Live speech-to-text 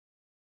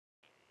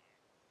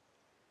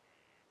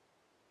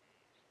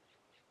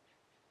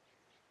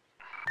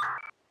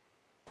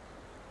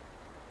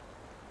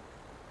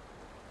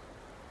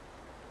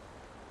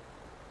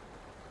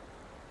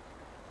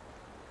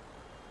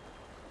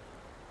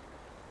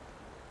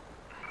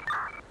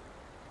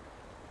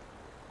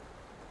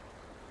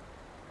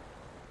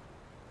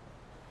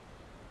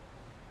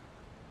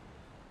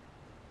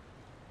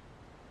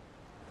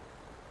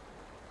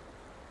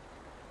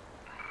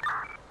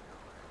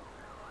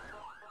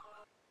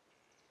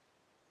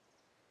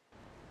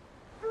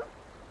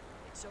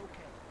It's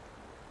okay.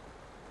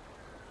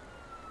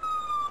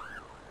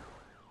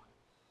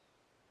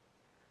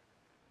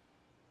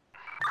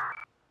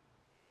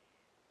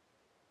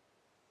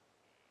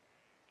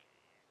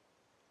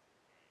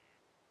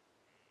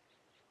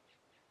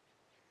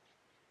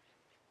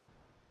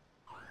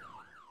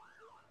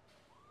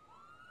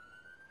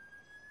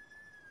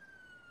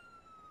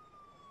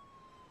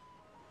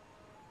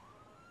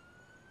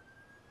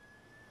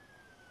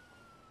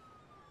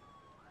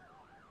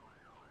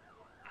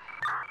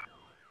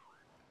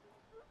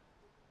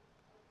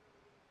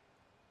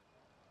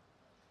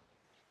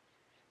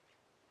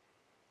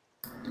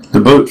 The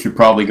boat should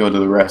probably go to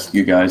the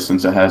rescue, guys,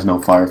 since it has no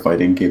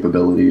firefighting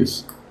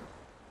capabilities.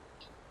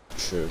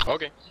 True.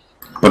 Okay.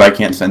 But I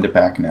can't send it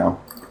back now.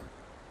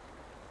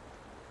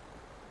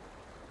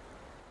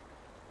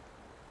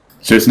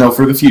 Just know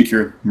for the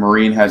future,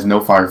 Marine has no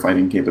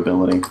firefighting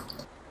capability.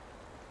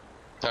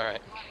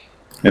 Alright.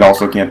 It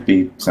also can't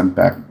be sent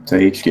back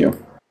to HQ.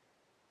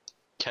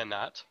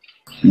 Cannot.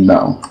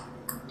 No.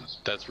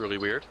 That's really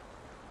weird.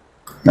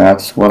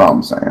 That's what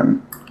I'm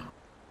saying.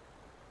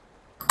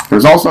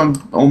 There's also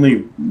only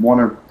 1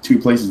 or 2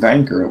 places to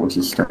anchor it, which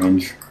is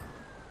strange.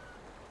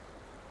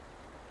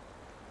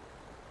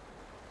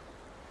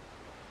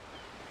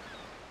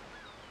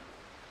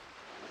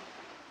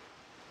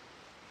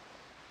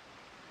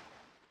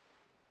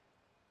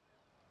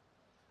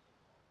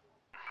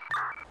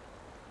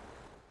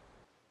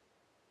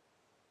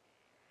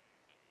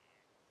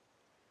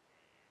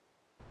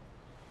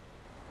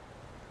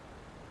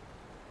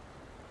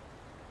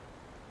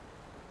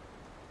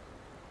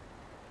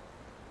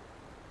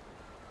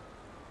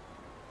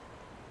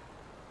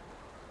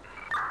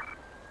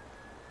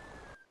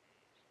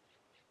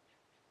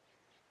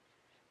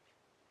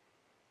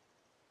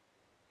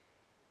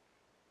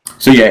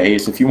 So yeah,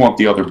 Ace, if you want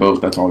the other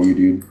boat, that's all you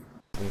do.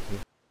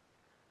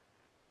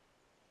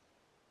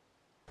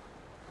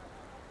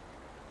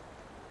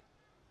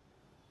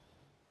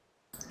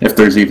 If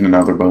there's even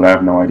another boat, I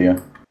have no idea.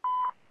 Units,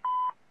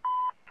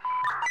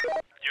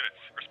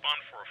 respond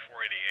for a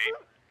 488.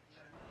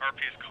 RP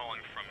is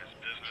calling from his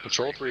business.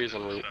 Patrol 3 is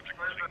en route. Subject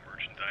holding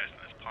merchandise in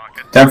his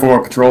pocket.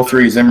 10-4, Patrol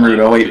 3 is en route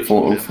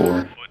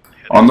 08404.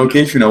 On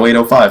location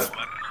 0805.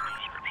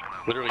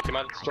 Literally came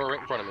out of the store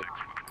right in front of me.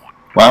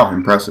 Wow,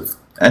 impressive.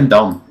 And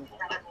dumb.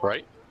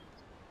 Right?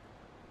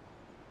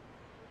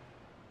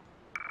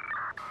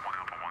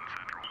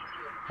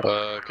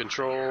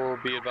 Control,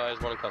 be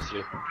advised, 1 in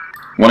custody.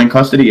 1 in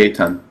custody,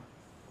 810.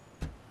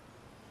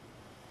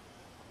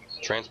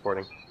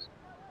 Transporting.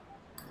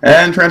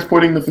 And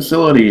transporting the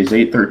facility is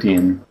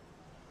 813.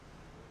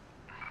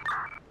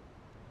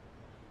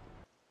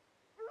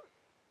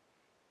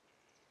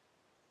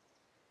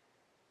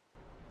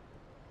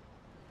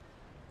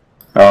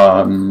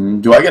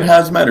 Do I get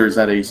hazmat or is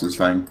that Ace's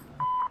thing?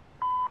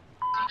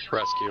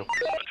 Rescue.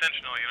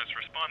 Attention all units,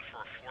 respond for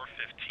a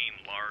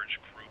 415 large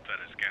group that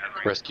is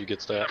gathering. Rescue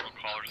gets that. Several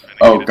callers have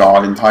Oh indicated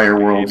god, entire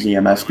world's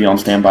EMS be on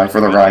standby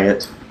for the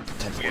riot.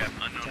 we have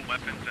unknown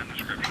weapons and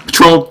descriptions.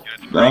 Patrol,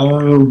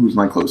 who's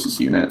my closest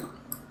unit?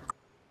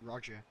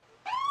 Roger.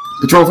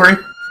 Patrol 3?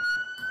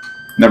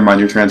 Never mind,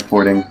 you're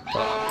transporting.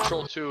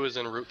 Patrol 2 is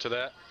en route to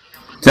that.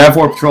 Tab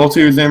 4, Patrol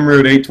 2 is en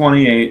route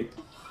 828.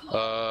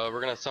 We're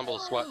gonna assemble a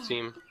SWAT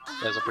team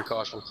as a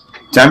precaution.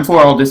 10-4,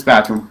 I'll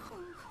dispatch them.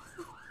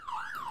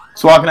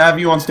 SWAT, can I have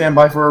you on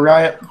standby for a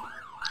riot?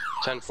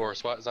 10-4,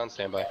 SWAT is on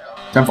standby.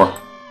 10-4.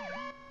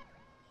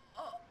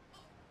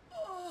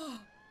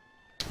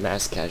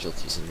 Mass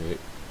casualties en route.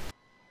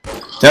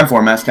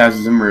 10-4, mass cas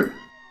is en route.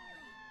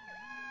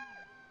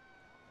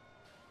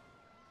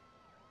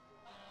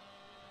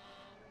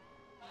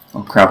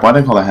 Oh crap, why'd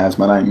I call it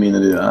hazmat? I didn't mean to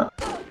do that.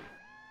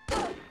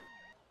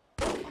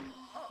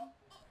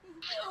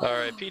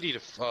 Alright, PD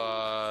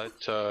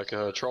to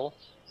control.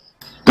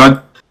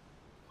 Good.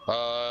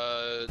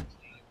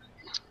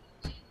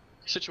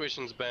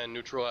 Situation's been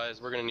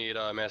neutralized. We're gonna need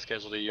a mass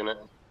casualty unit.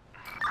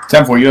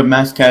 10-4, you have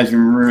mass cas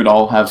en route,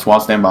 I'll have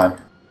SWAT standby.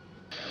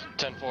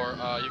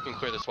 10-4, you can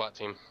clear the SWAT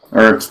team.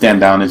 Or stand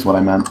down is what I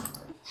meant.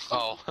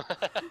 Oh.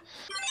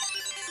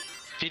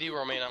 PD will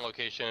remain on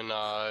location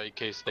in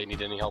case they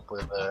need any help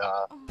with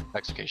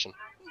execution.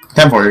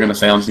 10-4, you're gonna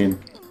stay on scene.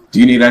 Do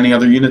you need any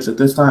other units at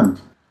this time?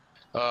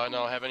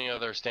 No, have any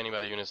other standing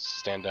by units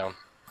stand down.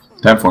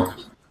 10-4.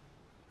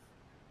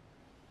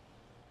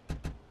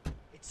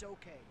 It's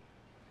okay.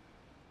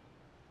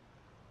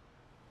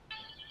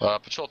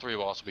 Patrol 3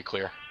 will also be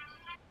clear.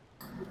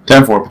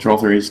 10-4, Patrol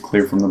 3 is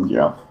clear from the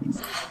job. It's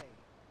okay.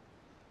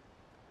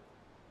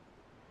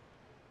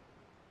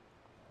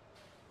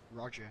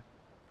 Roger.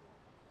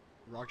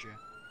 Roger.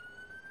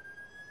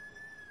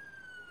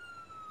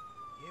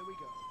 Here we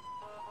go.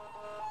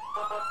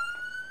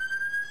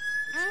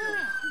 It's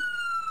good.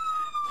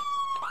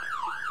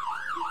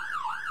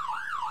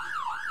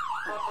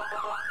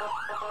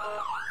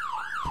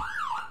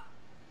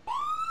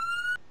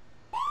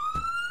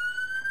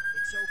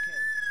 It's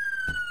okay.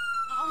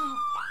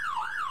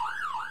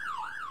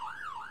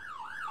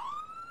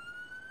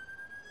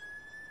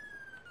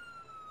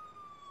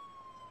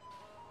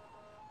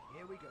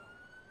 Here we go.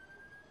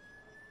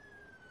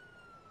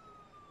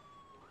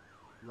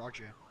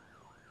 Roger.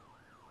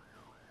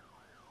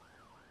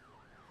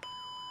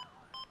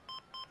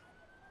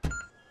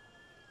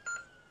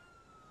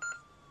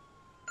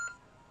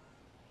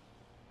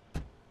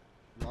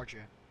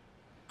 Roger.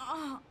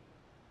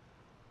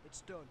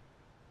 It's done.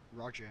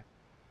 Roger.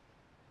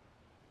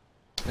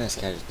 Mass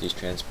casualties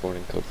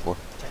transporting code 4.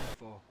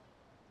 10-4.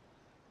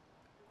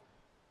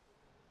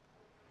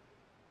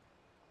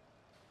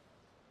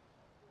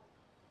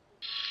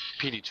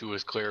 PD2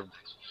 is clear,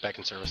 back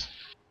in service.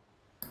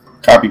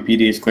 Copy,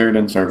 PD is cleared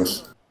in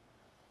service.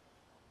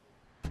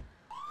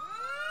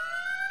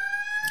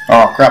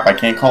 Oh crap, I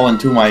can't call in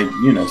 2 of my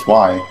units,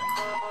 why?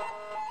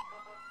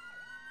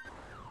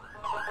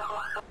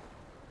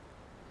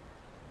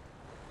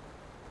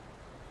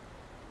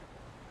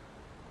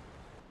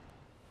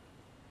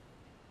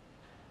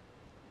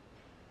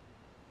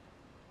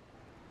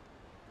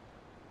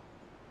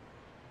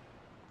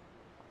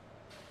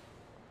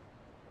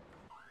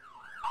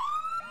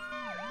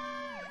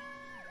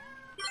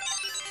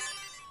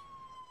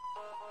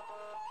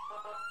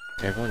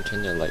 Everyone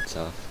turn their lights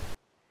off.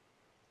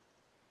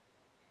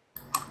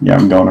 Yeah,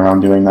 I'm going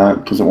around doing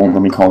that, because it won't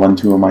let me call in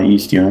 2 of my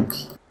east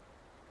units.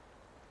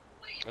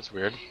 That's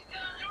weird.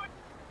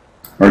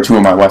 Or 2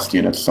 of my west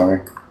units,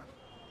 sorry.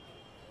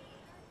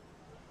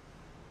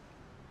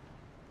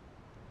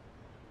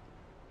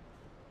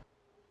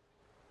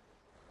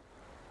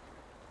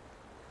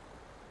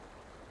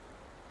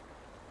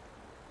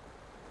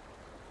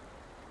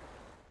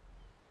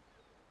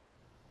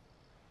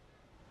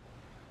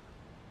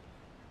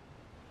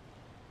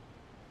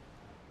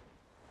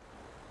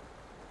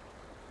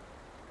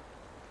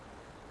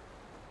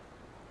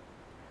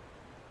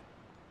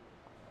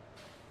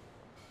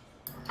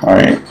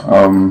 Alright,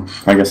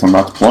 I guess I'm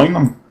not deploying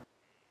them.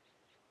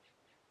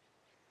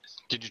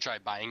 Did you try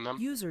buying them?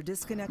 User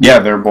disconnected. Yeah,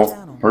 they're both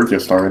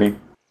purchased already.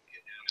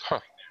 Huh.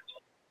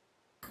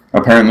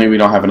 Apparently we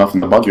don't have enough in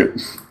the budget.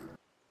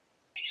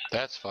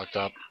 That's fucked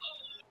up.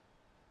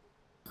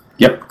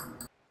 Yep.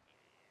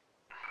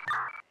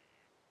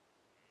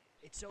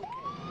 It's okay.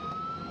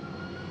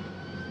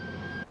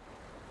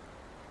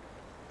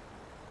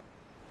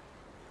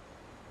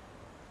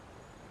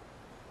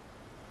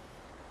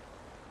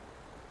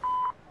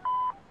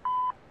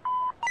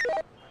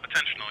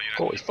 Attention all units.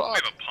 Holy We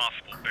fuck. have a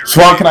possible barricade.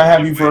 Swan, can I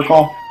have you for a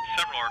call?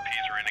 Several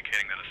RPs are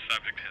indicating that a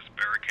subject has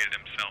barricaded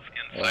himself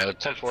inside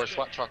the 10-4,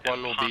 SWAT truck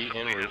 1 will be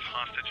en route.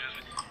 hostages.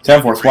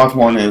 10-4, SWAT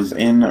 1 is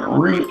en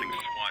route.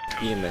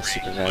 EMS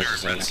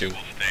supervisors on scene.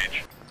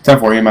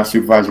 10-4, EMS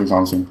supervisors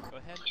on scene.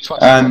 SWAT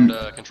truck And-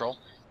 1 control.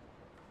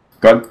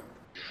 Good.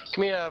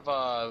 Can we have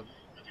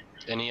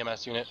an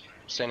EMS unit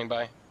standing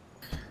by?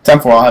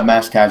 10-4, I'll have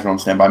mass casualty on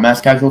standby. Mass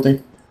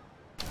casualty?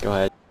 Go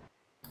ahead.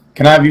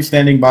 Can I have you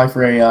standing by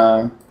for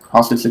a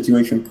hostage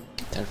situation?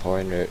 10-4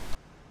 en route.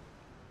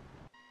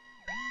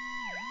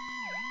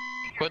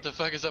 What the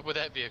fuck is up with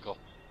that vehicle?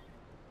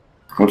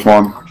 Which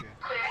one? Roger.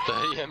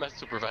 The EMS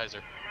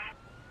supervisor.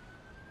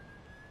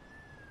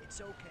 It's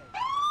okay.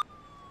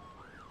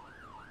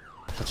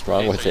 What's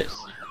wrong with it?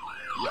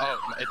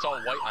 Oh, it's all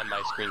white on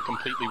my screen,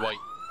 completely white.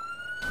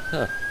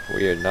 Huh.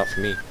 Weird, not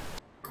for me.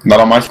 Not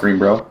on my screen,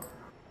 bro.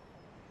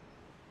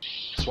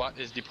 SWAT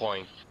is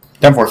deploying.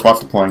 10-4, SWAT's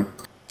deploying.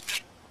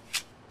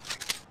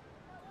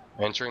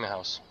 Entering the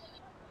house.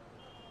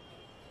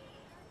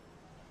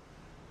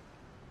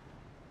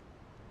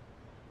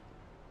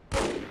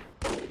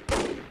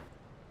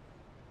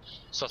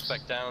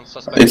 Suspect down,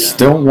 suspect It down.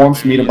 still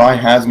wants me to buy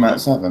Hazmat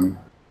 7.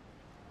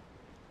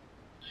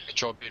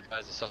 Control, be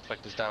advised, the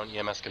suspect is down,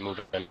 EMS can move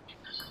in.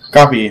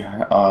 Copy.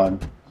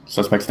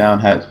 Suspects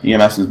down.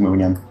 EMS is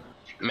moving in.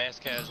 Mass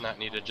cas not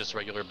needed, just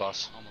regular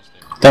bus.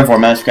 10-4,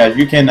 mass guys,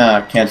 you can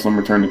cancel and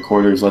return to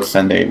quarters. Let's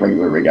send a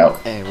regular rig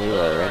out. And we were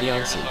already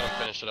on scene.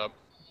 Finish it up.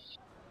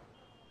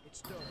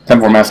 It's done.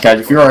 10-4, mass guys,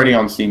 if you're already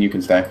on scene, you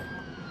can stay.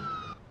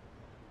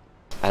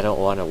 I don't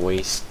want to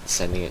waste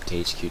sending it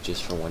to HQ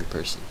just for one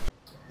person.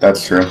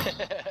 That's true.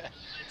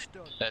 It's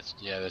done.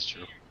 That's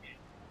true.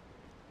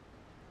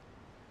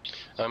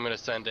 I'm gonna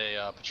send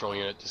a patrol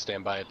unit to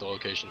stand by at the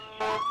location.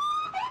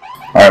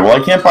 Alright,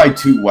 well I can't buy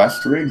 2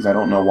 west rigs. I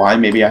don't know why.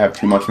 Maybe I have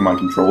too much in my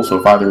control, so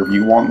if either of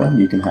you want them,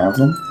 you can have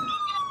them.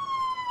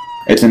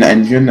 It's an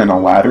engine and a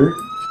ladder.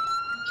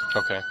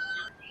 Okay.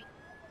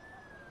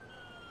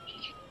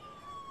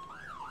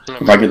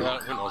 If I could-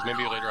 Who knows,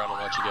 maybe later on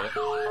I'll let you get it.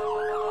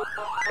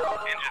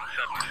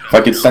 If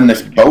I could send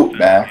this boat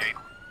back.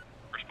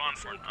 Respond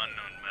for an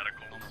unknown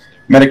medical.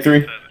 Medic 3,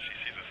 Says that she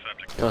sees a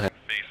subject Go ahead.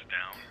 face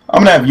down.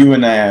 I'm gonna have you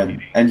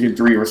and Engine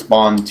 3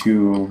 respond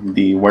to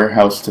the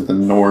warehouse to the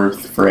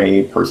north for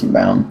a person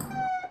down.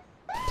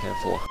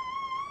 10-4.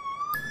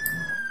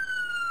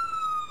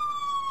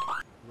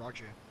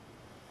 Roger.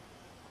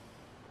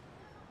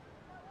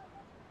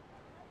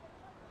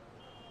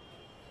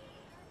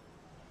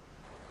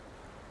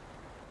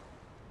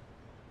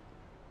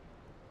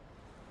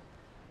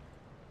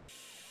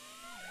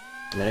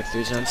 Medic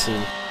 3's on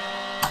scene.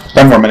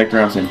 10-4, medic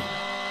 3 on scene.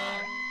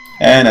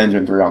 And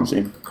Engine 3 on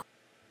scene.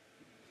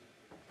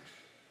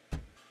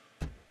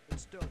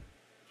 It's done.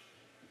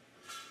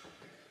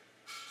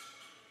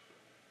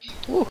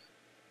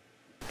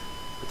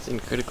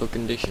 Critical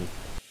condition.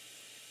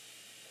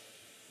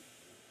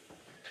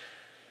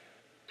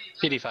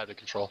 PD5 to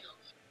control.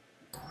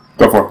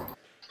 Go for it.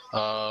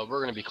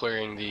 We're gonna be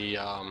clearing the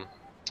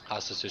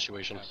hostage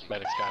situation.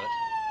 Medic's got it.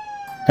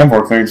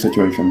 10-4, clearing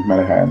situation. Might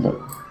have had it.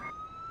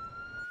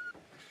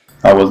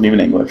 That wasn't even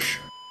English.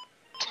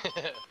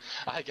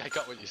 I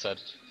got what you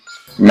said.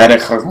 Medic.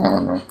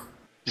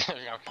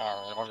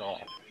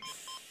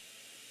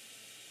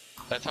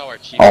 That's how our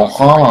chief. Oh,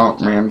 hold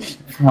on, man.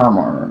 Come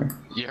on.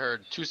 You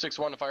heard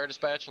 261 to fire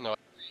dispatch, and they're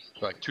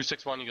like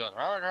 261. You go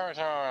like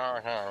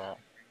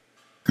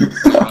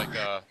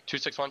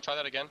 261. Try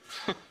that again.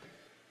 I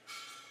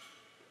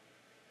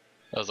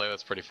was like,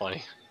 that's pretty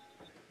funny.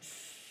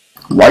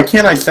 Why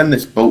can't I send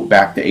this boat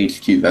back to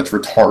HQ? That's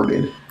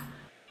retarded.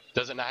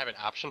 Does it not have an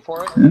option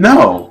for it?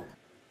 No.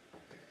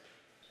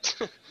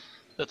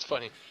 That's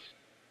funny.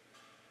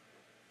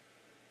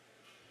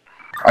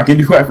 I can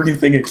do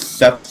everything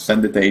except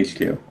send it to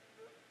HQ.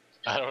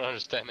 I don't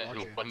understand that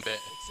in one bit.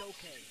 It's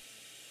okay.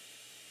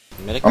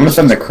 Medic I'm gonna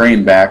send the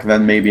crane back,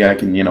 then maybe I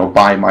can, you know,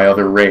 buy my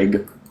other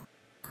rig.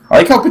 I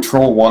like how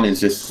Patrol 1 is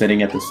just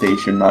sitting at the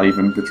station, not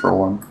even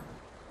patrolling.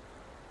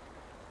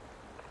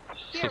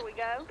 Here we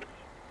go.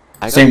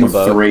 I got Same the with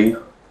boat. 3.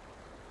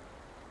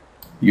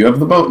 You have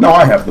the boat? No,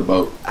 I have the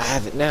boat. I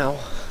have it now.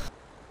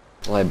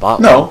 Well, I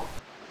bought No.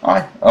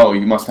 Oh,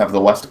 you must have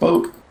the west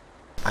boat. one.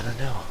 I don't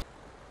know.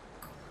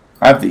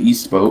 I have the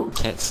east boat.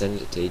 Can't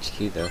send it to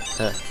HQ though.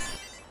 Huh.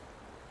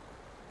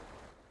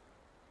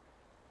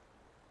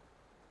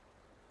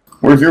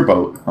 Where's your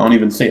boat? I don't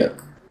even see it.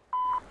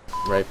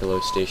 Right below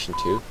Station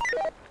 2.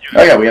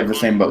 Oh yeah, we have the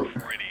same boat.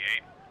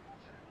 488.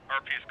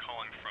 RP is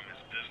calling from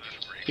his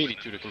business break.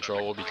 PD2 to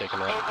control. We'll be taking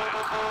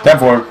that.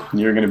 10-4,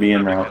 you're gonna be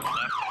en route.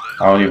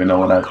 I don't even know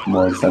what that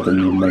was. That didn't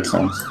even make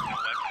sense.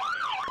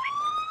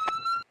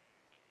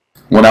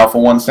 1 Alpha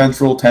 1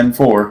 Central,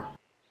 10-4.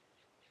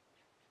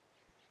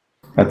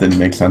 That didn't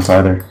make sense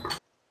either.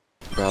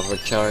 Bravo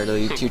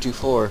Charlie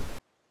 224.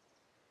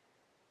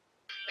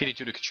 PD2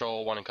 to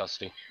control. 1 in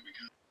custody.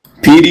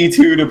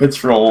 PD2 to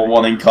patrol,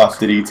 1 in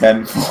custody,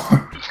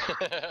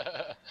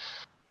 10-4.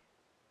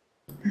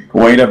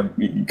 Way to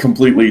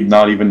completely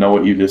not even know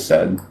what you just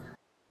said.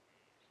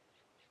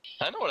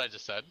 I know what I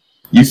just said.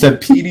 You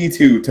said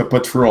PD2 to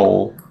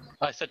patrol.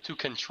 I said to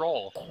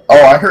control.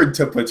 Oh, I heard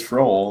to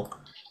patrol.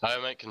 I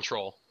meant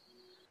control.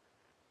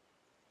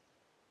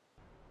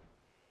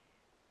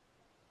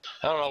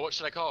 I don't know, what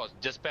should I call it?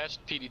 Dispatch?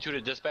 PD2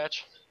 to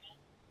dispatch?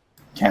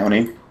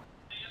 County.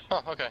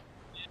 Oh, okay.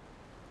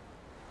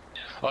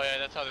 Oh yeah,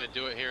 that's how they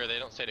do it here. They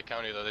don't say to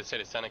county though, they say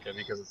to Seneca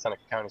because it's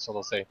Seneca County, so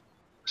they'll say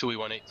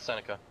 2818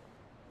 Seneca.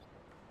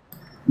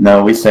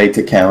 No, we say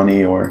to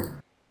county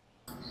or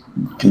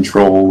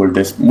control or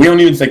we don't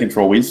even say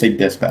control, we just say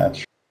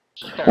dispatch.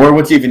 Or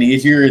what's even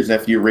easier is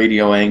if you're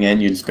radioing in,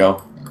 you just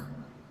go,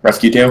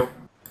 Rescue 2.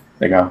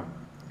 They go,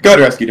 go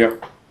to Rescue 2.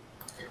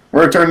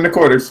 We're returning to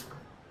quarters.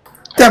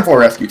 10-4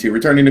 Rescue 2,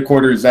 returning to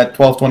quarters at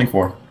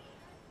 12:24.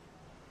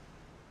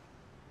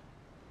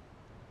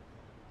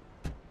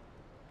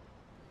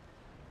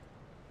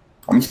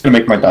 I'm just gonna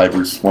make my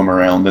divers swim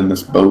around in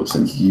this boat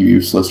since you're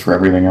useless for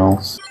everything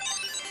else.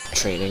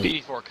 Training.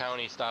 PD4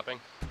 County stopping.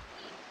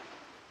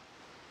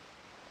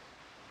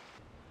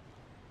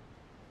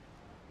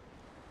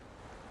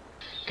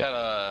 Got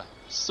a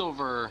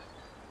silver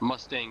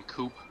Mustang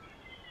coupe.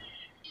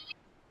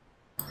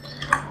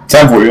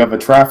 10-4, you have a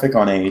traffic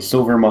on a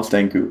silver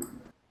Mustang coupe.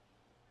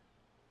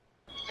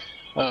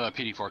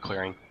 PD4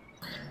 clearing.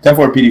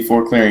 10-4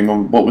 PD4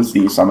 clearing. What was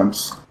the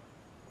summons?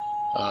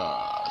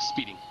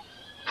 Speeding.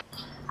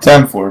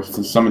 10-4,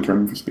 so summon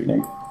turn for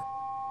speeding.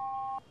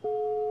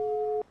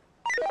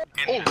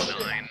 Engine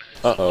 9.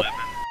 Uh-oh. 11.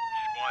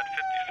 Squad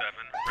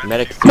 57.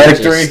 Medic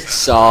Medic just 3.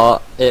 saw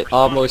it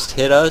almost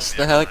hit us,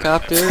 the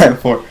helicopter.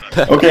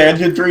 10-4. Okay,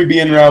 engine 3 be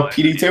en route.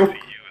 PD2. CU is also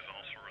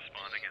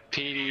responding in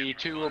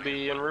PD2 will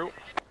be en route.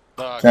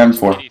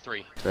 10-4.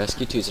 PD3.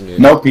 Rescue 2's in here.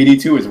 No,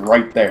 PD2 is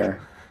right there.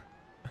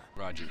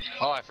 Roger.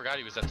 Oh, I forgot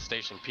he was at the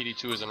station.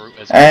 PD2 is en route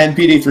as And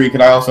PD3,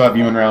 could I also have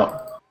you en route?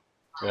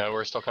 Yeah,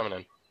 we're still coming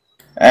in.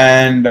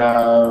 And,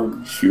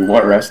 shoot,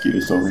 what rescue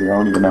is over here? I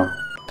don't even know.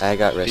 I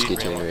got Rescue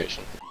PD 2 in here.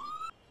 location.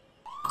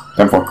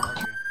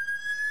 10-4.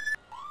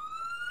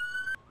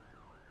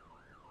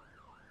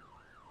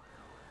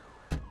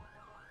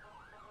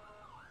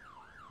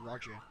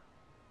 Roger.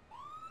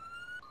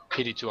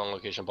 PD2 on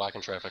location,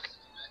 blocking traffic.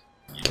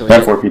 Can we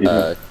 10-4 get,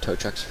 PD2. tow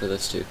trucks for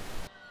this too?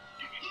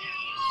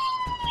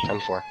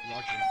 10-4. Roger.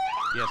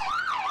 Yes.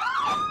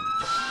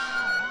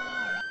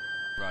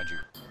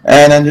 Roger.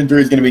 And engine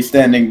 3 is going to be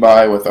standing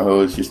by with a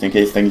hose just in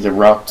case things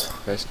erupt.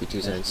 Rescue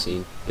 2's on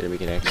scene. Gonna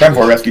begin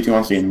 10-4 rescue 2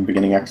 on scene,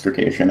 beginning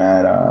extrication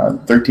at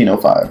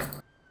 13:05.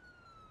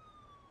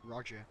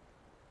 Roger.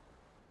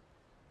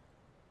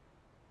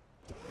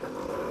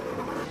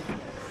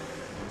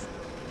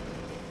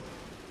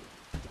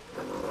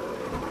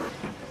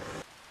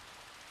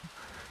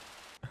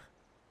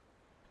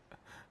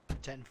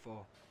 Ten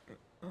four.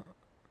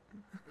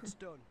 It's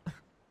done.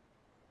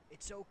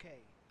 It's okay.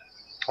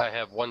 I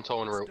have 1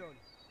 tow en It's route. done.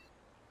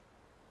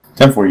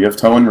 10-4, you have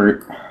tow en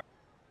route.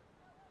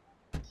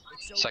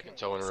 Second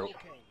tow en route.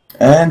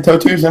 And tow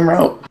 2's en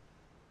route.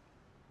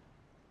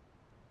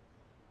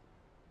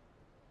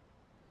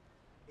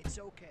 It's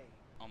okay.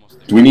 Almost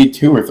there. Do we need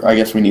 2 or I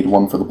guess we need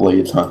 1 for the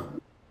blades, huh?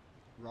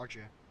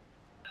 Roger.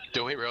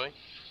 Do we really?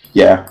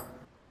 Yeah.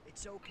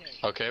 It's okay.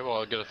 Okay, well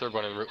I'll get a third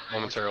one en route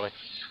momentarily.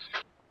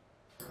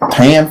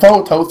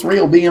 10-4, tow 3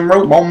 will be en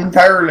route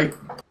momentarily.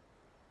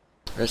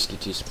 Rescue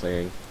 2's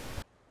clearing.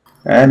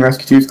 And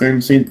rescue 2's clearing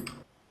the scene.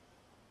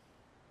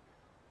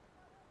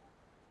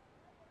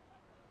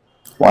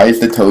 Why is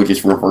the tow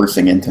just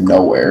reversing into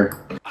nowhere?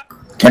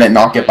 Can it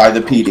not get by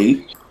the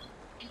PD?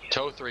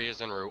 Tow 3 is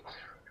en route.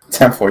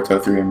 10-4, tow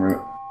 3 en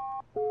route.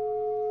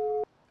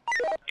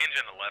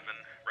 Engine 11,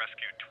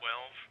 rescue 12.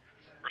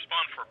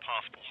 Respond for a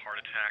possible heart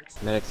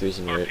attack. Medic 3's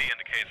en route. RP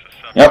indicates a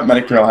subject. Yep,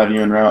 medic 3 will have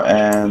you en route,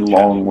 and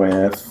along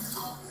with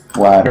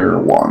ladder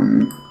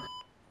 1.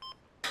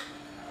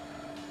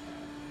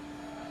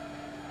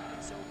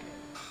 It's okay.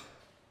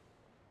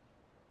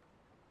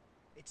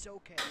 It's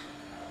okay.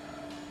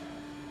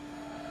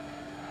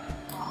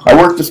 I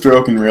worked the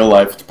stroke in real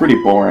life. It's pretty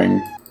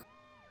boring.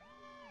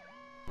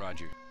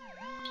 Roger.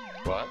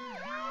 What?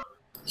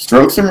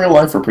 Strokes in real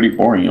life are pretty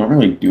boring. You don't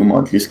really do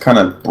much. You just kind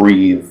of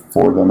breathe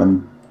for them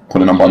and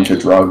put in a bunch of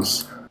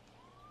drugs.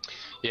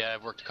 Yeah,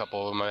 I've worked a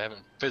couple of them. I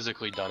haven't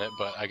physically done it,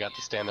 but I got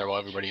to stand there while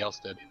everybody else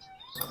did.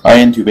 I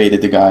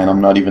intubated the guy, and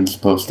I'm not even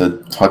supposed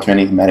to touch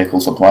any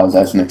medical supplies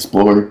as an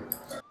explorer.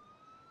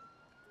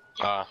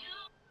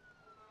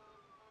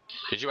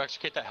 Did you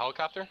extricate that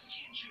helicopter?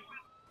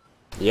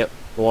 Yep.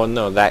 Well,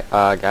 no, that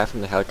guy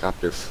from the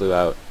helicopter flew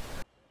out.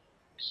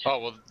 Oh,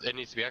 well, it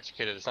needs to be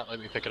extricated. It's not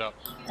letting me pick it up.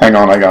 Hang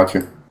on, I got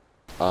you.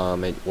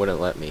 It wouldn't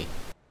let me.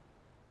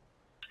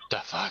 The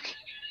fuck?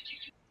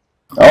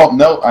 Oh,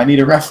 no, I need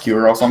a rescue,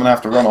 or else I'm gonna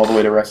have to run all the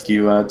way to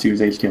rescue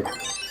 2's HQ.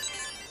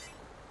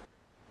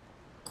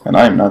 And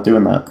I am not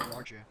doing that.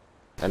 Roger.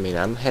 I mean,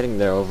 I'm heading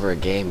there over a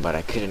game, but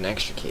I couldn't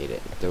extricate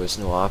it. There was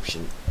no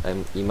option.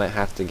 You might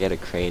have to get a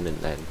crane and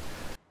then...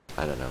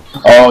 I don't know.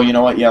 Oh, you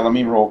know what? Yeah, let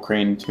me roll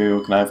crane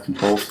too. Can I have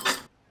controls?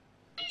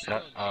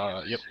 Yep.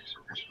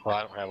 Well,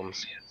 I don't have them.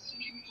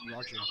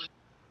 Roger.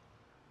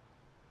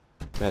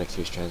 Medic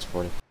 3's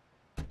transporting.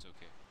 It's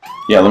okay.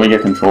 Yeah, let me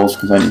get controls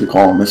because I need to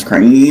call on this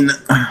crane.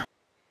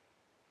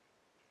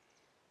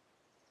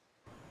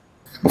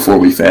 Before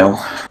we fail.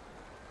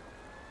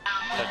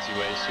 That's you,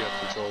 Ace. You have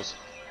controls.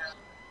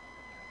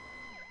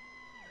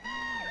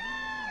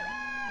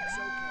 It's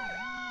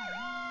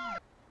okay.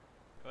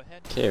 Go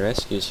ahead. Okay,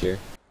 rescue's here.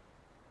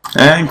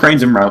 And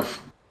crane's en route.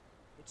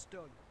 It's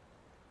done.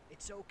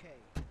 It's okay.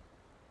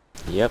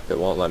 Yep, it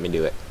won't let me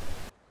do it.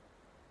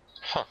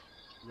 Huh.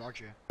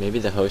 Roger. Maybe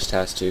the host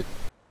has to.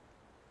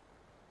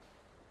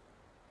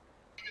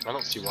 I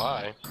don't see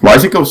why. Why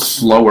does it go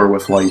slower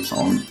with lights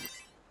on?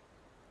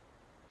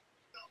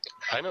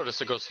 I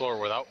noticed it goes slower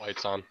without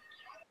lights on.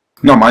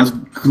 No, mine's...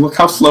 Look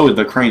how slow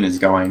the crane is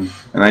going.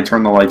 And I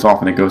turn the lights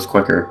off and it goes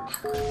quicker.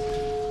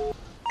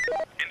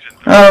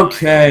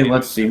 Okay,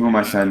 let's see. Who am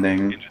I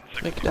sending?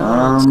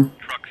 McDonald's.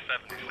 Truck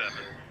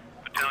 77,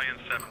 Battalion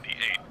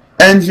 78.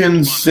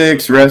 Engine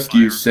 6,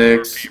 Rescue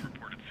 6.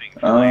 Reported seeing the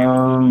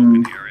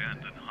plane the area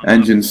and then hung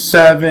Engine up.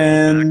 7.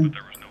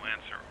 There was no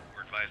answer.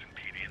 We're advising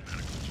PD and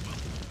medical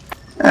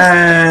as well.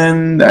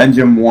 And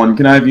Engine 1.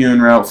 Can I have you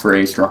en route for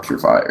a structure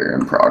fire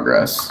in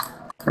progress?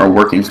 Or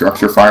working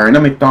structure fire in a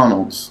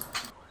McDonald's.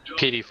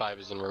 PD5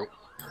 is en route.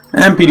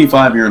 And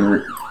PD5, you're en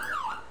route.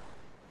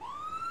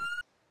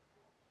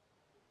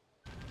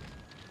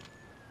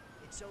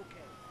 It's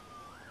okay.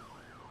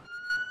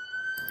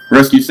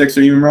 Rescue 6,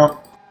 are you en route?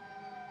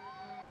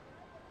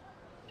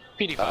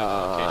 PD5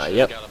 location.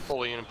 Yep. Got a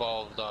fully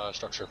involved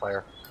structure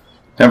fire.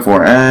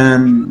 10-4,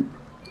 and...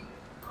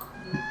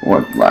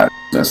 What ladder?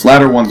 This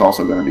ladder 1's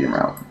also going to be en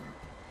route.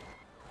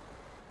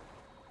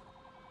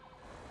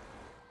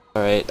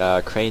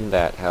 Alright, crane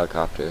that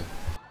helicopter.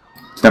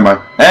 Stand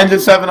by. Engine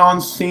 7 on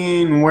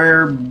scene.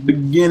 We're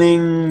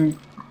beginning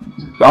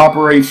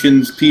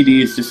operations.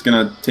 PD is just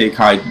going to take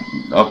high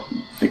up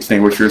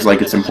extinguishers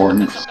like it's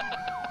important.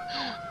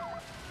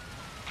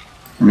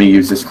 Let me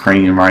use this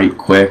crane right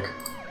quick.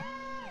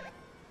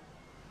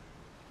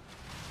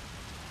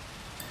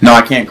 No,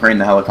 I can't crane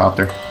the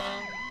helicopter.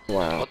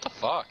 Wow. What the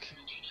fuck?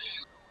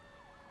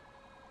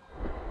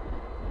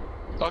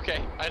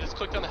 Okay, I just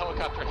clicked on the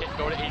helicopter, hit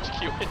go to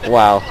HQ.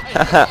 Wow.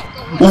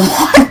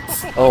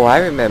 What? Oh, I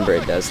remember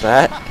it does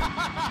that.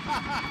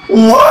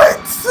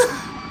 What?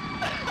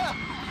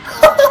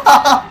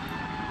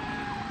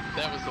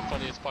 That was the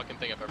funniest fucking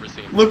thing I've ever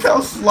seen. Look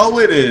how slow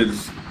it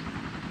is.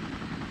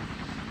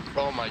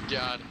 Oh my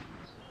god.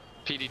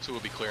 PD2 will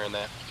be clearing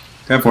that.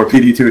 10-4,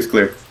 PD2 is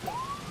clear.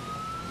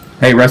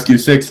 Hey, Rescue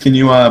 6, can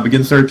you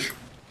begin search?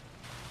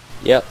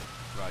 Yep.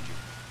 Roger.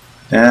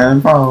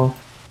 And follow.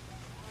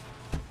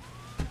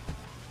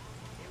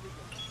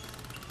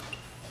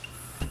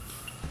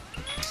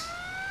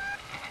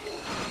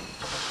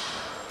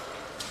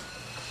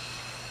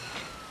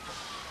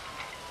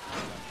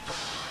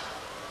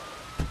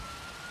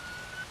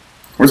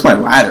 Where's my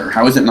ladder?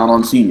 How is it not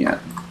on scene yet?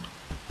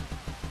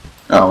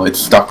 Oh, it's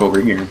stuck over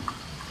here.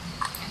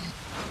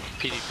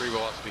 PD3 will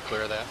also be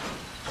clear of that.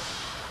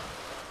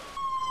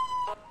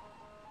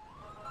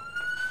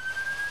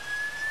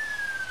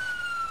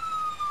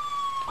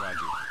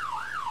 Roger.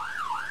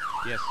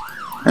 Yes.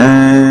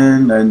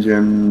 And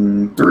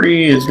engine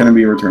 3 is going to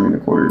be returning to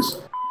quarters.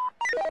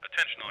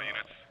 Attention all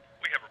units.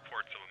 We have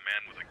reports of a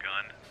man with a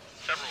gun.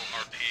 Several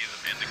RPs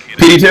have indicated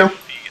PD2,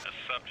 see a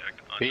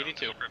subject unknown PD2.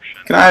 description.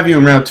 can I have you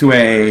en route to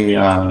a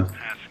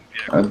Passing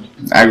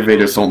vehicle.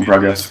 aggravated assault in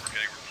progress? Getting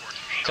reports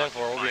of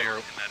 10-4, we'll be en route.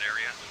 in that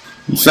area.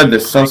 You said the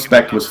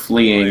suspect was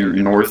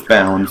fleeing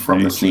northbound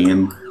from the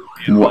scene,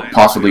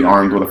 possibly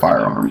armed with a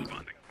firearm.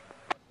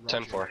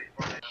 10-4.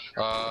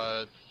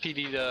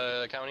 PD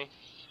to county.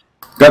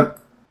 Good.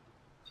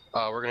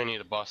 We're gonna need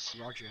a bus.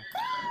 Roger.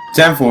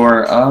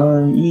 10-4,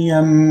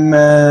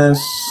 EMS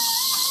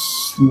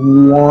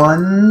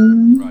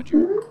 1?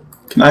 Roger.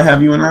 Can I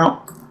have you en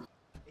route?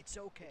 It's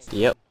okay.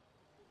 Yep.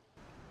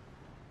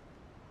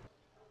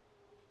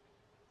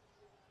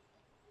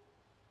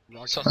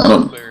 Roger.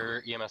 Suspect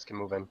clear, EMS can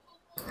move in.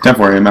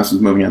 10-4, EMS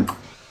is moving in.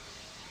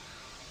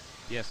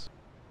 Yes.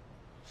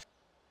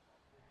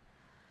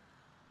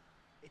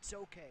 It's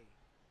okay.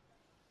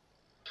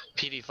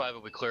 PD5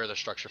 will be clear of the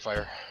structure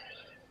fire.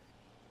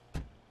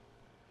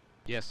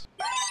 Yes.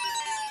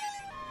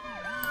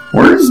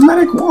 Where's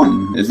Medic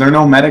 1? Is there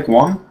no Medic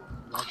 1?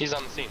 He's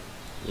on the scene.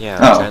 Yeah,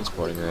 I'm Oh.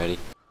 transporting already.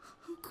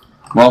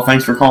 Well,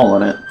 thanks for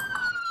calling it.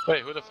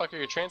 Wait, who the fuck are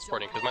you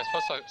transporting? Because my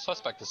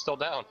suspect is still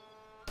down.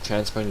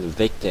 Transporting the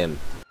victim.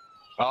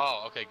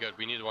 Oh, okay, good.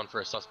 We needed one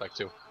for a suspect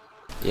too.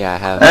 Yeah, I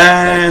have.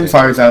 And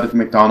fires out at the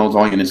McDonald's,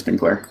 all units can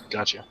clear.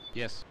 Gotcha.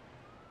 Yes.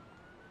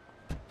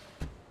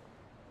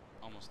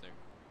 Almost there.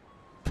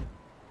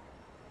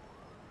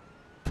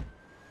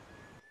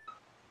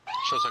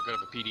 Shows how good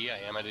of a PD I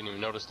am. I didn't even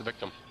notice the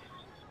victim.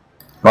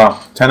 Wow,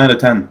 10 out of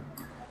 10.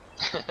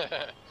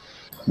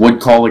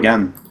 Would call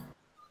again.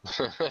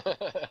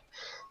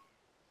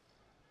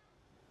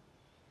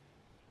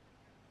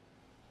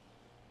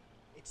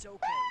 It's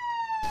okay.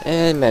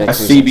 And A medic.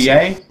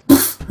 CBA?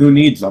 Pfft, who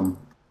needs them?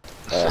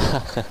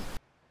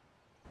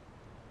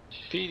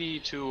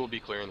 PD2 will be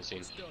clearing the scene.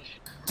 It's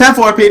done.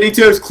 10-4, PD2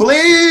 is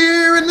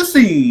clearing the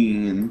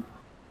scene.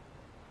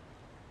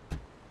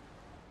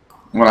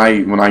 When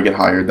I get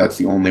hired, that's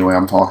the only way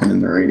I'm talking in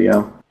the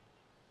radio.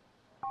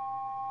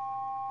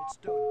 It's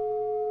done.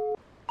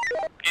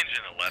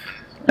 Engine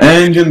 11.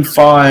 Engine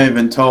 5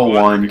 and tow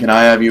 1, can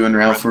I have you en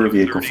route for a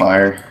vehicle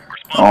fire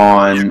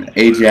on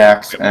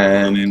Ajax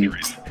and The vehicle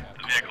is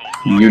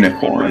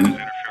Unicorn?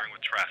 interfering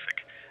with traffic.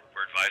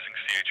 We're advising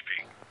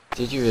CHP.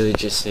 Did you really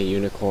just say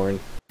unicorn?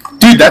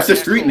 Dude, that's the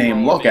street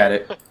name, look at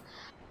it.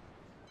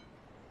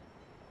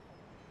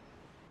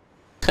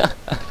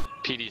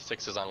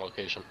 PD6 is on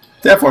location.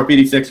 10-4,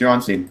 PD6, you're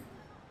on scene.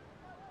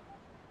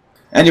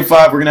 Engine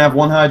 5, we're gonna have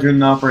one hydrant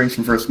in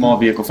operation for a small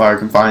vehicle fire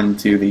confined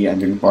to the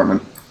engine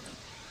compartment.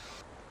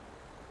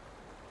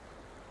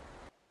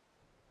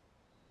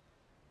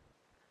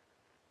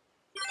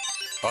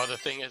 Oh, the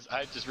thing is,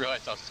 I just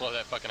realized how slow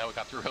that fucking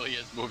helicopter really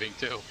is moving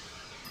too.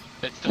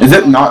 It's Is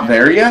it not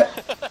there yet?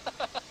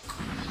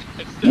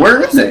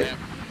 Where is it?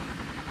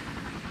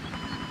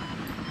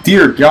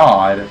 Dear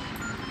God.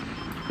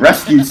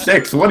 Rescue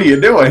 6, what are you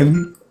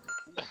doing?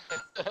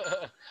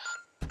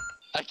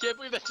 I can't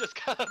believe that just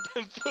got up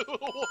and flew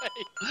away.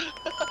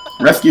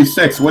 Rescue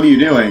 6, what are you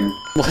doing?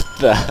 What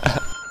the?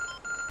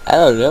 I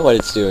don't know what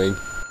it's doing.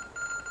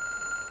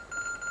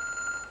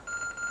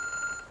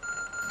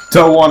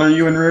 Tow 1, are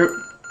you en route?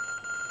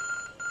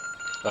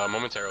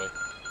 Momentarily.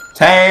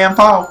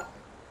 Tempo!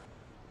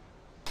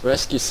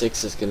 Rescue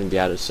 6 is gonna be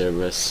out of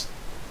service.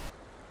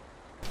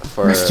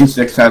 For Rescue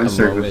 6 out of a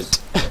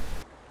service. moment.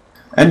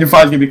 Engine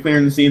 5 is gonna be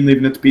clearing the scene,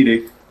 leaving it to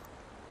PD.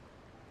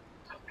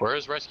 Where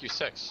is Rescue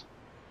 6?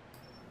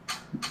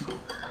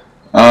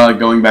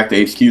 Going back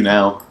to HQ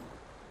now.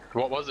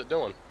 What was it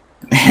doing?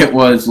 It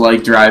was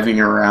like driving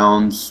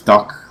around,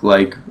 stuck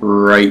like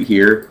right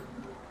here.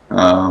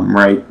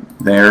 Right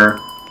there.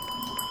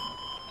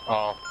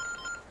 Oh.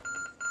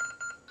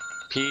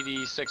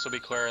 PD6 will be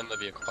clearing the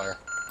vehicle fire.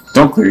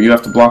 Don't clear, you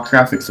have to block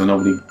traffic so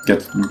nobody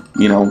gets,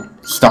 you know,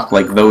 stuck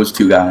like those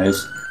two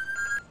guys.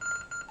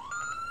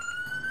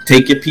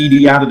 Take your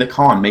PD out of the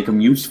con, make them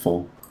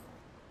useful.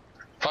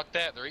 Fuck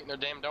that, they're eating their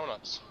damn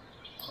donuts.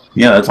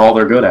 Yeah, that's all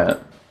they're good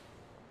at.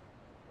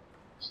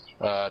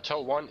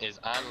 Tow 1 is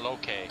on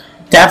loque.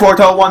 Tab 4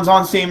 tow 1's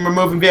on scene,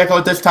 removing vehicle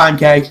at this time,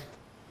 K.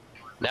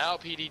 Now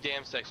PD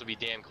damn 6 will be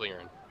damn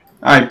clearing.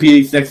 Alright,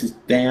 PD6 is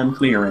damn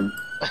clearing.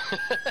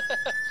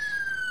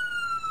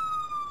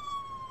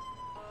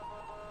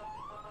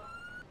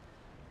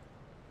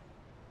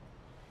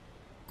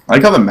 I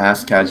like how the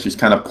mask catch just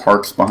kind of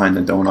parks behind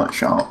the donut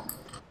shop.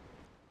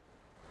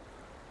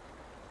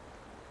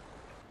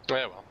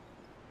 Yeah, well.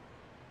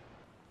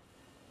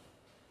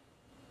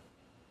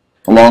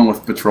 Along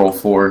with Patrol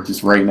 4,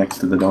 just right next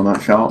to the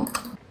donut shop.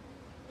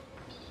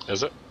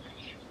 Is it?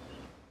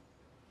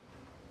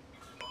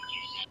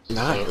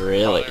 Not Oh,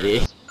 really. there it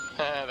is.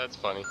 That's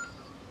funny.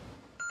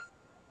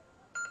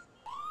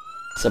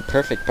 It's a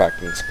perfect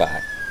parking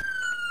spot.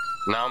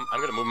 Now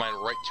I'm gonna move mine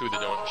right to the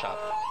donut shop.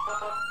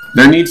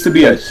 There needs to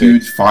be a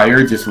huge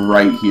fire just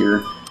right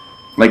here.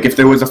 Like, if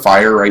there was a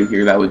fire right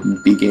here, that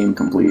would be game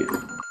complete.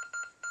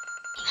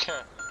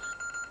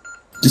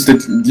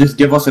 Just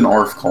give us an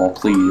ARF call,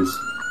 please.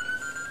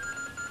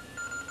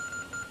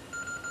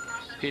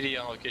 PD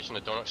on location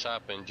at donut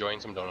shop and enjoying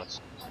some donuts.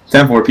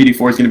 10-4, PD4 is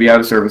going to be out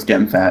of service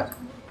getting fat.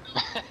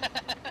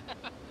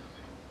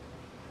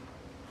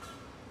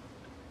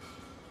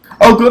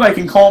 Oh good, I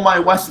can call my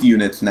west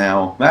units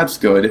now. That's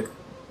good.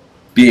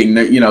 Being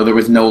that, you know, there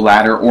was no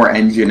ladder or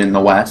engine in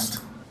the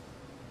west.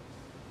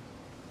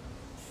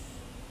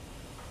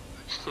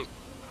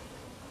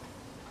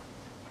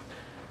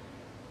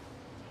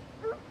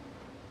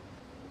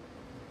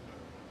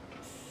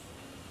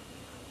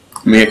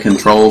 Mia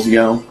controls,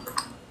 yo.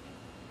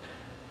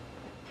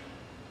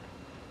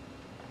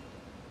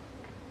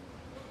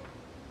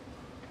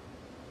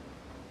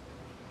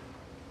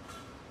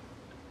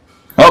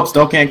 Oh,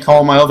 still can't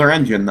call my other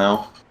engine,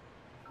 though.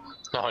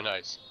 Oh,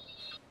 nice.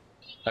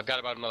 I've got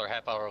about another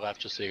half hour left,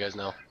 just so you guys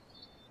know.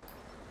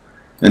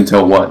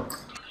 Until what?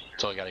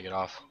 Until I gotta get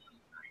off.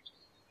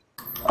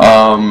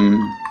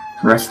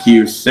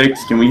 Rescue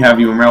 6, can we have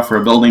you en route for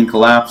a building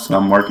collapse?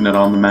 I'm marking it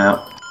on the map.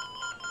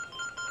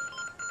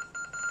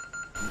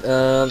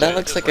 That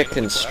looks like a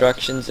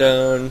construction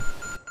zone.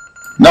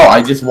 No,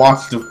 I just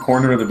watched the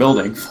corner of the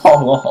building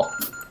fall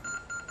off.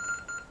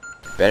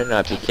 Better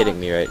not be kidding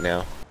me right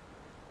now.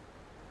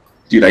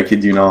 Dude, I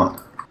kid you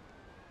not.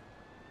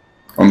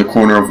 On the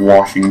corner of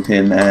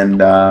Washington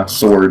and,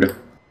 Sword.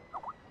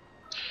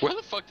 Where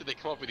the fuck did they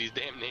come up with these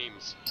damn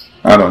names?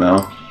 I don't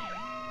know.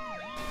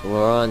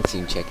 We're on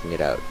scene checking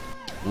it out.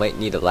 Might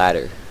need a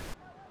ladder.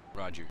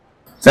 Roger.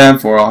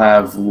 10-4, I'll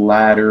have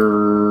ladder...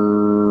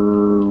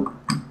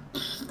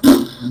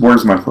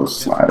 Where's my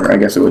closest ladder? I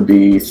guess it would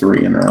be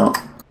 3 en route.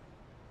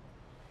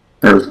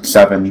 Or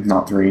 7,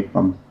 not 3.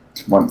 I'm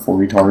went full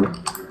retard.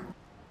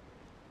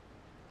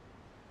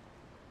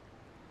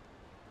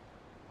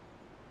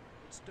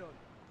 It's done.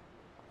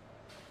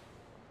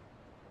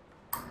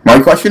 My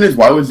question is,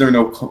 why was there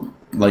no call?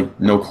 The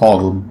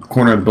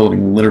corner of the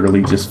building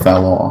literally just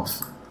fell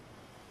off.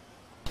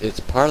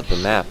 It's part of the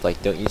map.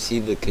 Like, don't you see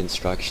the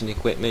construction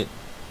equipment?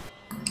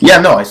 Yeah,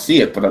 no, I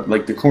see it, but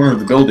like the corner of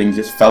the building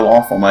just fell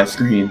off on my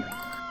screen.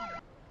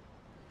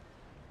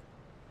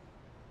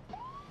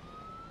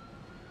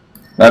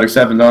 Ladder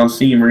 7 on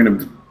scene. We're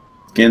gonna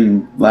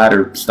begin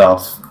ladder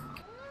stuff.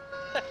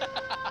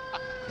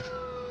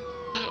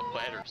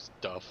 Ladder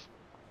stuff.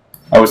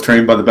 I was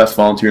trained by the best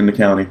volunteer in the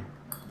county.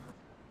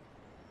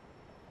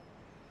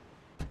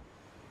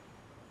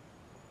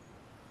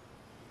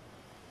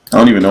 I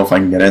don't even know if I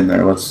can get in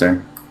there. Let's see.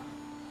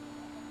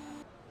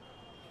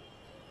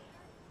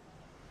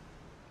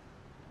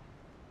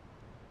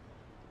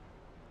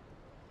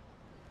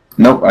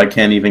 Nope, I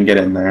can't even get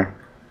in there.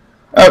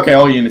 Okay,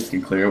 all units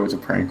can clear. It was a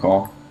prank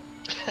call.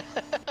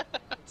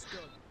 It's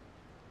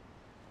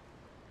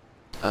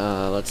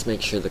done. Let's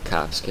make sure the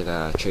cops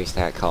can, trace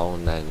that call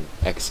and then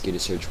execute a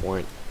search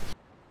warrant.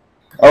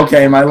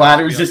 Okay, my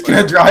ladder's just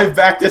gonna drive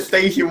back to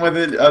station with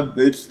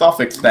its stuff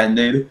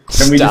extended.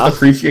 Can we just Stuff?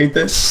 appreciate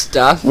this?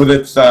 Stuff? With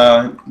its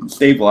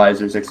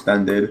stabilizers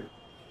extended.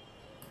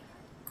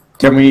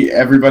 Can we,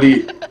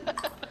 everybody,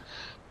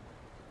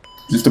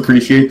 just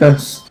appreciate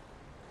this?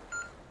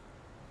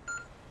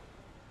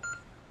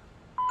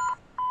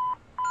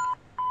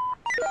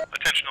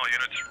 Attention all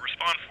units,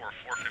 respond for a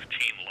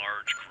 415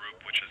 large group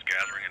which is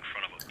gathering in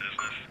front of a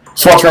business.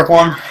 SWAT truck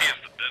 1, He is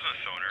the business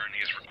owner and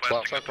he is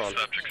requesting that the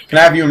subjects can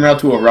I have you en route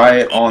to a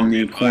riot on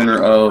the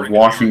corner of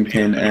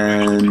Washington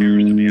and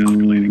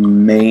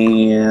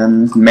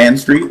Man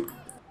Street?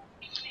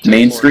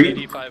 Main Street?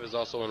 85 is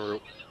also en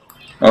route.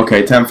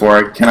 Okay,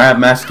 10-4. Can I have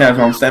mass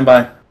casual on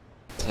standby?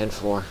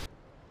 10-4.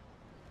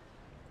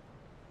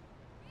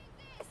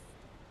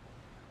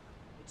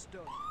 It's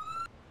done.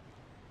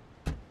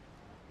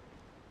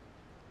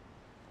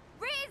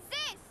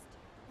 Resist!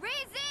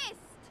 Resist!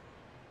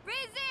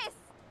 Resist!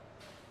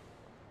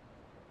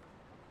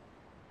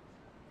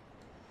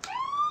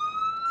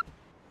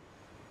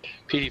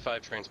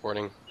 PD5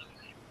 transporting.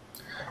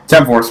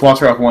 10-4. SWAT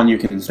truck 1, you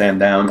can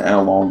stand down, and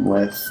along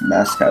with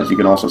mass casual, you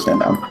can also stand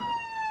down.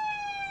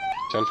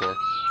 10-4.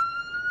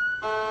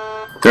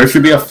 There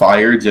should be a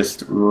fire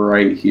just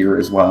right here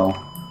as well.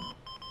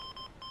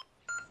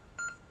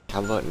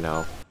 How about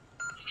no?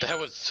 That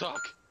would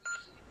suck.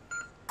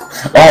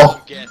 Oh,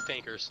 Gas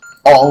tankers.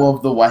 all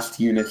of the west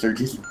units are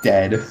just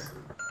dead.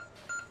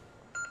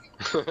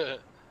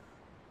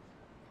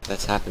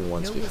 That's happened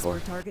once No before.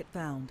 whisper target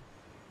found.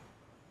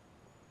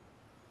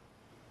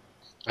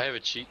 I have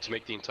a cheat to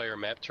make the entire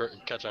map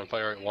catch on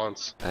fire at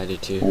once. I do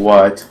too.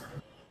 What?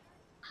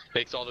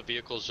 Makes all the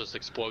vehicles just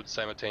explode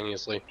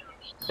simultaneously,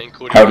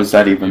 including How does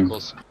that even-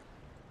 vehicles.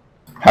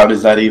 How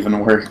does that even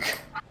work?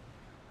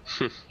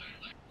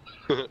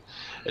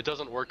 It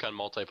doesn't work on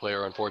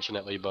multiplayer,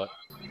 unfortunately, but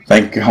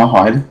Thank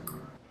God.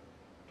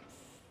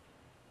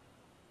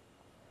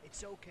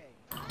 It's okay.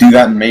 Do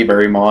that in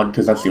Mayberry mod,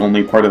 because that's the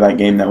only part of that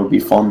game that would be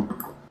fun.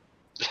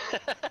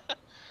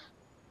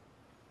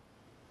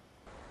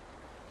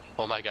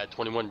 Oh my god,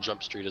 21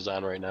 Jump Street is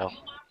on right now.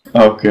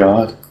 Oh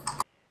god.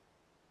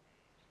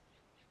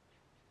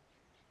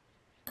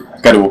 I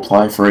gotta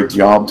apply for a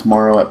job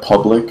tomorrow at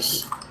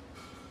Publix.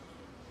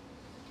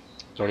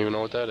 Don't even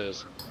know what that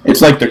is.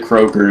 It's like the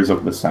Kroger's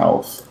of the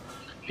South.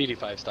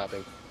 PD5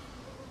 stopping.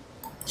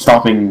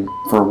 Stopping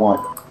for what?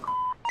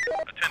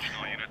 Attention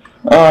all units.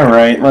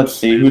 Alright, let's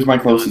see. Who's my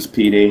closest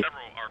PD?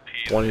 Several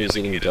RPs One who's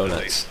eating indicated that they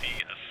donuts. see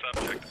a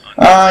subject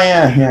Ah,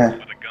 yeah.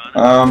 with a gun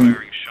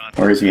firing shots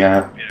Where is he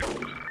at? at vehicles.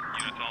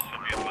 Units also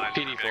be advised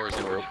to PD4 is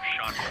in route.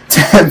 shot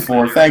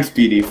 10-4, thanks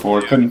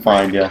PD4, couldn't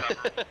find ya. fire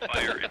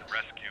and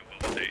rescue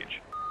will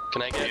stage.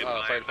 Can I get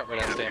fire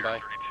department on standby?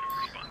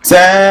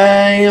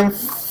 10-4,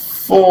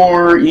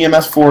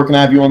 EMS4, can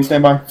I have you on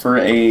standby for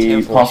a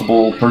 10-4.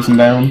 possible person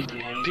down?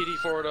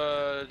 PD4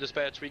 to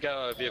dispatch, we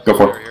got a vehicle Go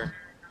for fire it. here.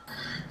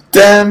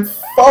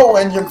 10-4,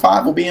 engine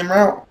 5 will be en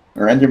route.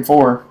 Or engine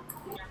 4.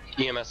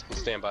 EMS can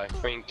stand by.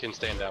 I mean, can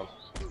stand down.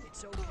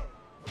 It's okay.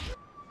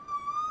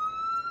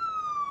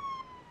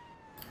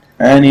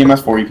 And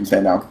EMS4, you can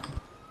stand down.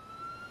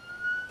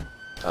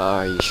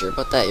 Are you sure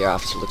about that? Your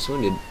officer looks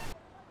wounded.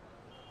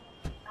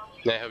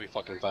 Nah, he'll be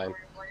fucking fine.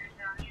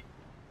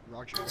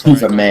 Roger.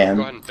 He's a Go man.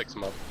 ahead and fix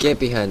him up. Get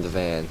behind the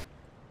van.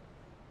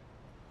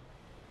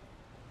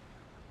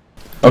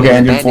 Okay,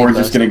 engine Bandit 4 is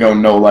just bus. gonna go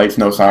no lights,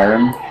 no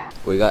siren.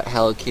 We got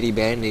Hello Kitty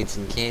band-aids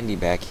and candy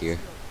back here.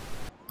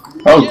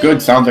 Oh,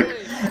 good, sounds like...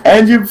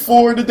 Engine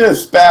 4 to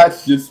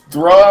dispatch, just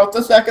throw out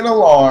the second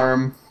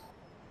alarm.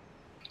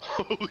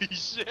 Holy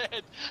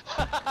shit!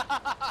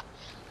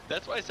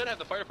 That's why I said have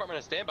the fire department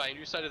on standby and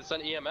you decided to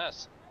send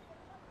EMS.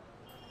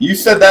 You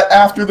said that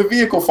after the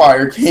vehicle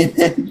fire came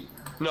in.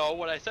 No,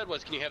 what I said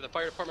was, can you have the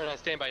fire department on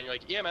standby? And you're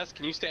like, EMS,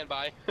 can you stand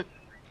by?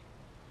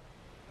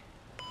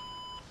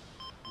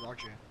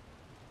 Roger.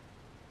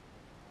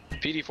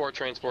 PD4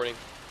 transporting.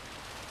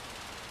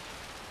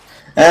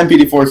 And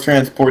PD4 is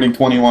transporting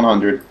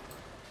 2100.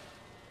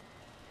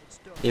 It's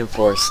done.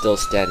 EM4 is still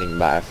standing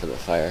by for the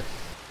fire.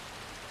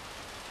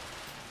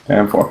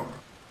 10-4.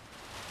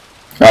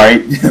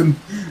 Alright,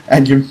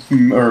 engine,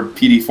 or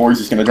PD4 is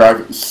just gonna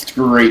drive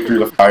straight through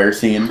the fire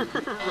scene. Right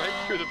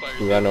through the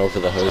fire. Run over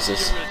the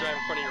hoses. You're gonna drive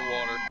in front of your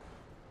water.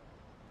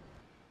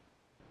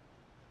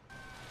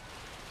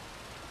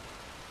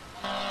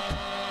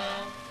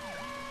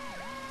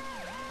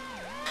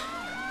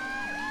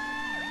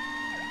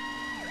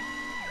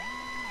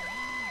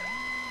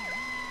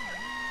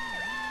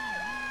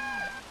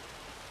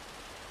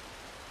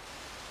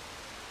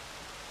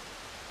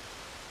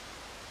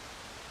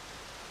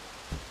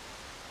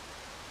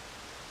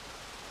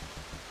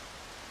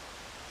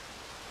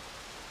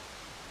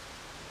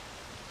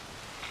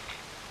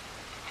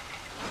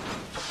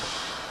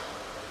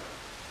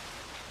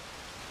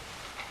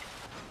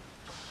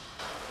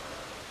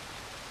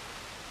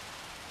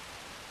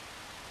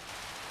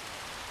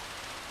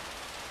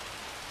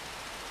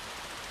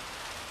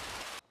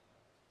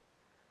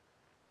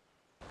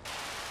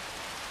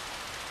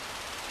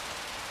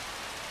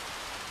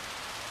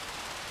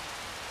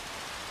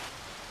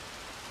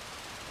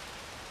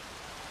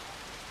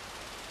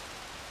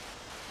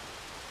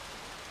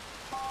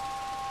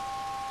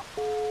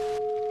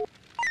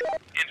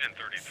 Engine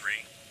 33,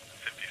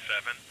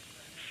 57,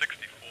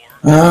 64,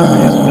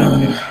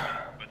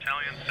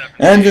 Battalion 7.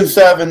 Engine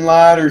 7,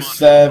 ladder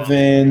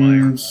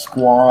 7,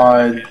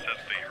 squad,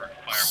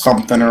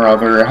 something or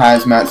other,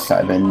 hazmat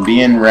 7,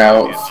 be en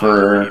route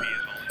for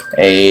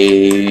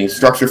a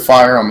structure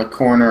fire on the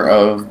corner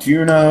of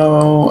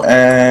Juno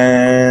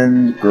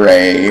and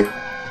Gray.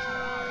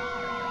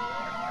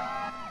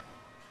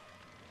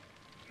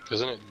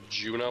 Isn't it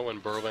Juno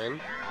and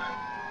Berlin?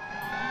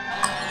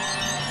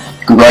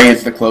 Gray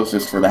is the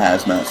closest for the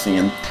hazmat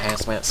scene.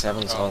 Hazmat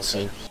 7's on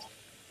scene.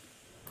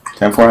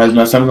 10-4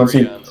 hazmat 7 on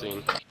scene. Yeah, on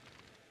scene.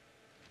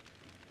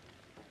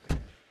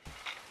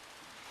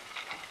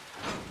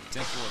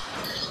 10-4.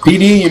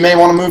 PD, you may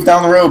want to move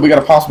down the road. We got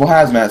a possible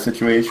hazmat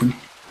situation.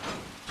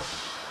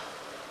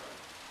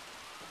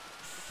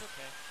 It's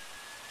okay.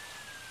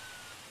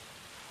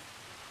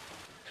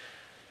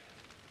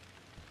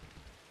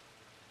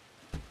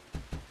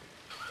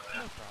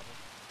 No problem.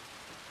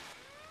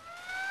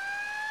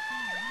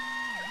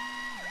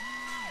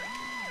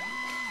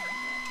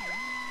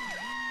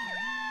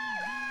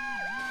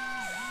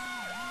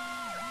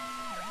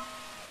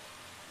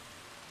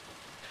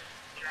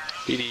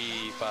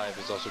 PD5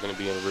 is also going to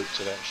be en route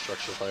to that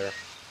structure fire.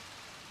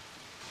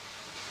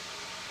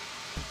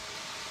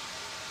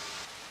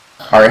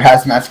 Alright,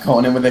 hazmat's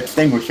going in with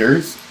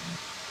extinguishers.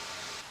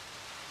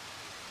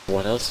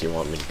 What else do you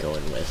want me to go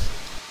in with?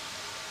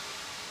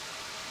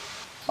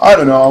 I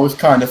don't know, I was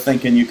kind of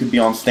thinking you could be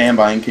on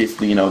standby in case,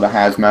 you know, the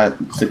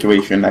hazmat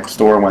situation next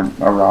door went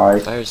awry.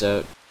 Fire's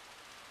out.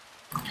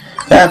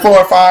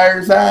 10-4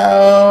 fires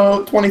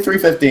out,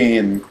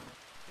 2315. It's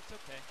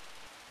okay.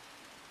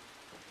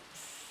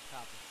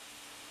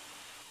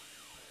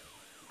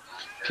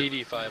 Copy.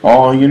 PD5.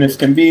 All units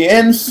can be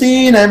in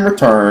scene and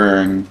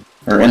return.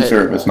 Or in What?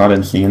 service, not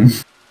in scene.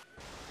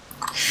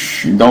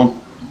 Shh,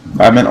 don't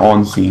I meant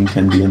on scene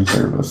can be in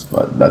service,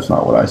 but that's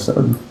not what I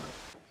said.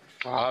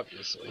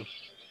 Obviously.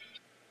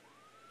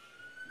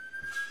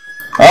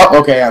 Oh,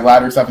 okay,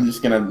 ladder stuff. I'm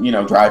just gonna,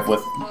 drive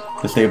with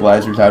the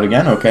stabilizers out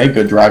again. Okay,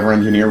 good driver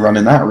engineer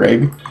running that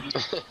rig.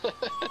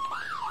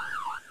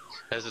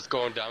 As it's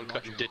going down,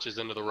 cutting ditches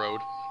into the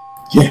road.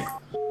 Yeah.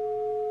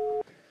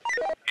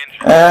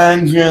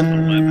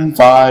 Engine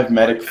 5,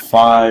 medic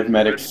 5,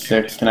 medic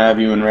 6. Can I have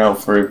you en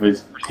route for a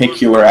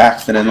vehicular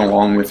accident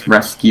along with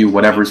rescue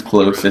whatever's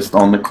closest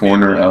on the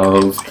corner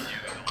of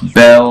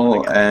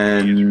Bell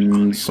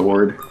and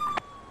Sword?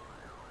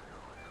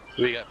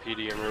 We got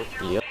PD en route.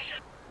 Yep.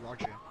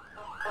 Roger.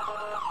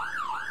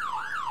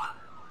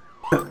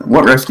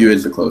 What rescue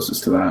is the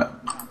closest to that?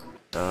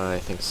 I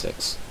think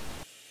 6.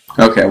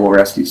 Okay, we'll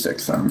rescue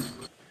 6 then. Copy.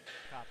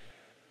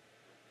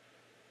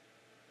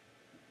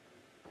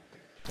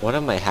 One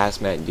of my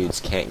hazmat dudes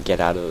can't get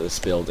out of this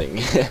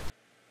building.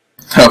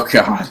 Oh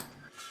god.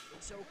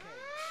 It's okay.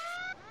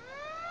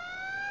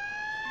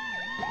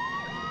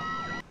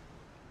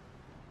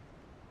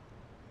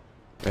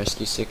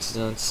 Rescue 6 is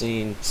on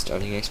scene,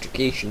 starting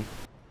extrication.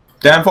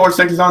 Down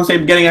 4-6 is on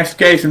scene, beginning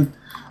extrication.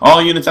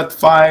 All units at the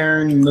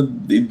fire and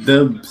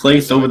the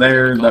place over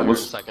there that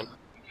was. Second.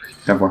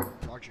 Down 4.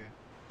 Roger.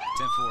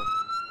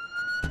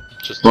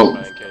 10-4. Just Well,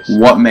 in case.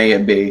 what may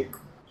it be?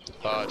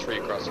 Tree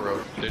across the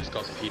road. They just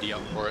called the PD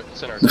out for it.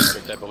 It's in our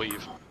district, I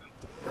believe.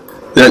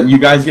 That you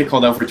guys get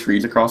called out for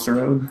trees across the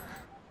road?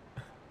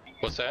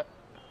 What's that?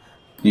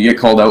 You get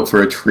called out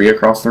for a tree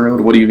across the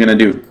road? What are you gonna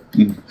do?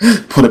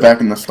 Put it back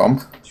in the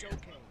stump? It's okay.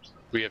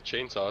 We have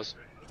chainsaws.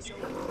 It's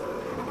okay.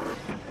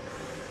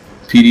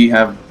 PD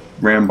have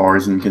ram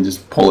bars and can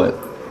just pull it.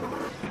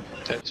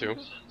 Ted 2.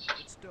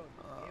 It's done.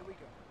 Here we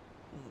go.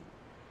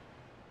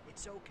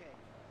 It's okay.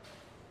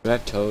 We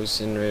have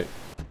toes en route.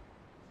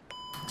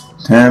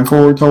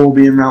 10-4 toll will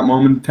be en route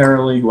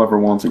momentarily. Whoever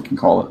wants it can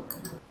call it.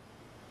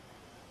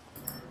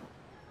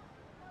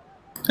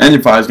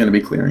 Engine 5 is going to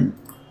be clearing.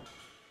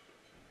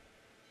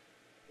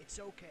 It's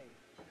okay.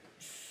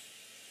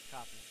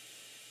 Copy.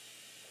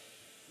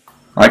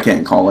 I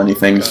can't call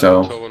anything, Got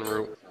so tow en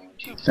route.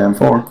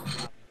 10-4.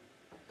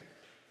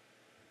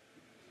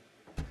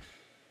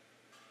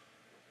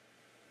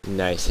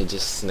 Nice, I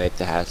just sniped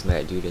the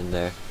hazmat dude in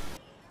there.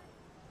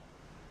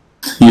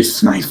 You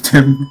sniped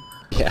him.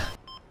 Yeah.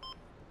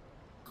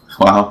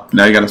 Wow.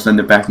 Now you gotta send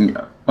it back and...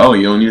 Oh,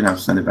 you don't even have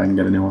to send it back and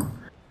get a new one.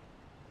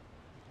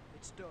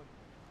 It's done.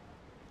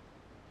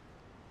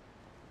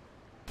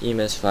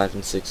 EMS 5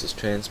 and 6 is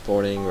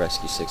transporting,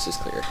 rescue 6 is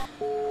clear.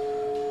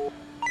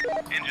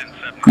 Engine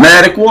 7.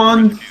 Medic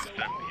 1!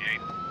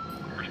 278.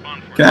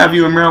 Respond for Can I have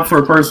you en route for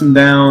a person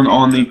down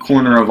on the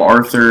corner of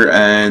Arthur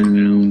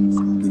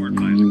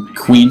and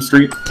Queen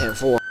Street?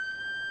 10-4.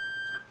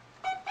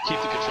 Keep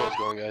the controls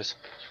going, guys.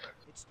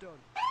 It's done.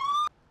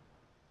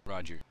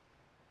 Roger.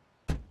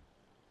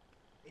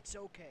 It's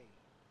okay.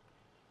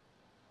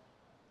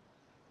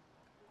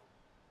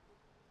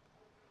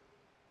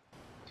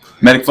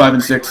 Medic 5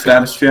 and 6,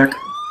 status check.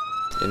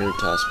 En route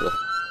to hospital.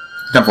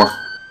 10-4.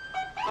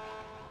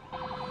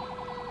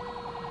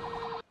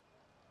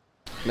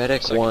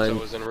 Medic Second 1,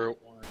 tow is en route.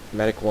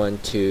 medic 1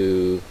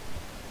 to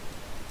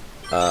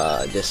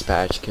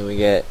dispatch. Can we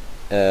get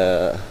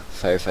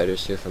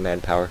firefighters here for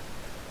manpower?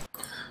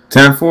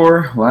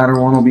 10-4, ladder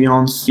 1 will be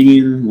on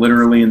scene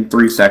literally in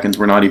 3 seconds.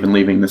 We're not even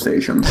leaving the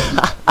station.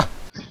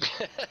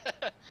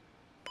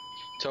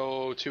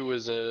 Tow 2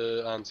 is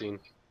on scene.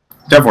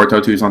 10-4,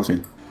 tow 2 is on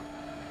scene.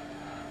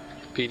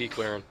 PD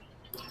clearing.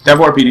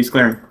 10-4, PD's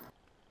clearing.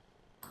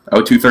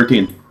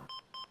 0213.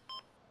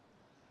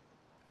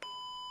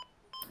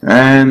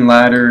 And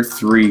ladder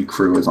 3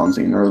 crew is on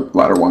scene, or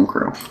ladder 1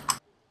 crew.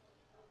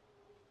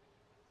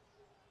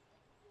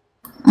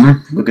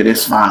 Look at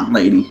this fine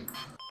lady.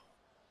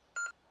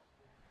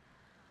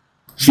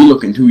 She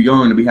looking too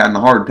young to be having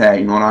a heart attack,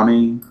 you know what I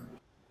mean?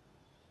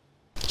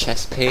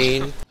 Chest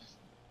pain.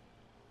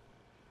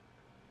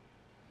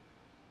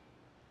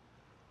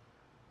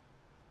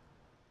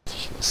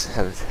 She must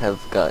have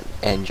got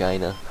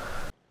angina.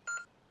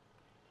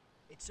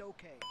 It's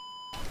okay.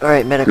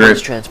 Alright, medic Great.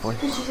 1's transport.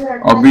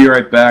 I'll be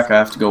right back. I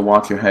have to go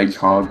watch a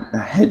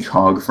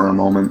hedgehog for a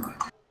moment.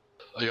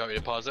 Oh, you want me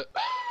to pause it?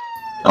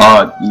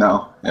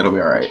 No. It'll be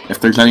alright. If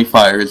there's any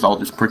fires, I'll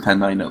just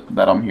pretend I know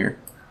that I'm here.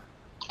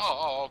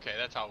 Oh, okay,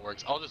 that's how it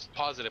works. I'll just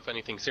pause it if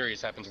anything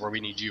serious happens where we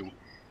need you.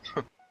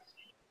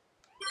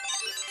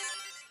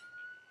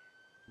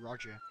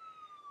 Roger.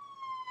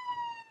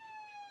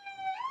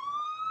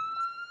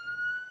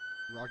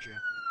 Roger.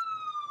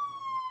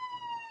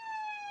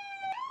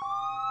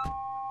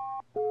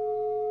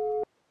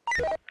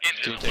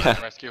 Can you take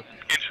that rescue?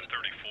 Engine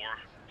 34.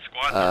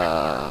 Squad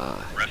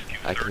 34. Rescue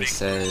I can 30.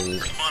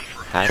 send Respond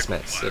for hazmat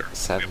vehicle 6, fire.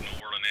 7. We have no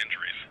word on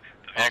injuries.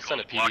 The I'll vehicle send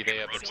a is PD, blocking they the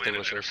have roadway and is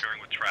extinguishers.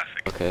 interfering with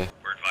traffic. Okay.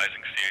 We're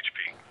advising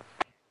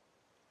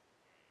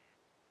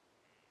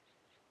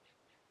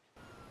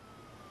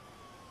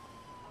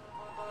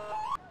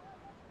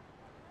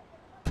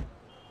CHP.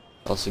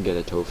 Also get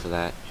a tow for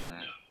that.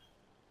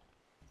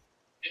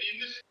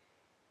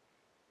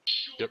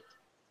 Yep.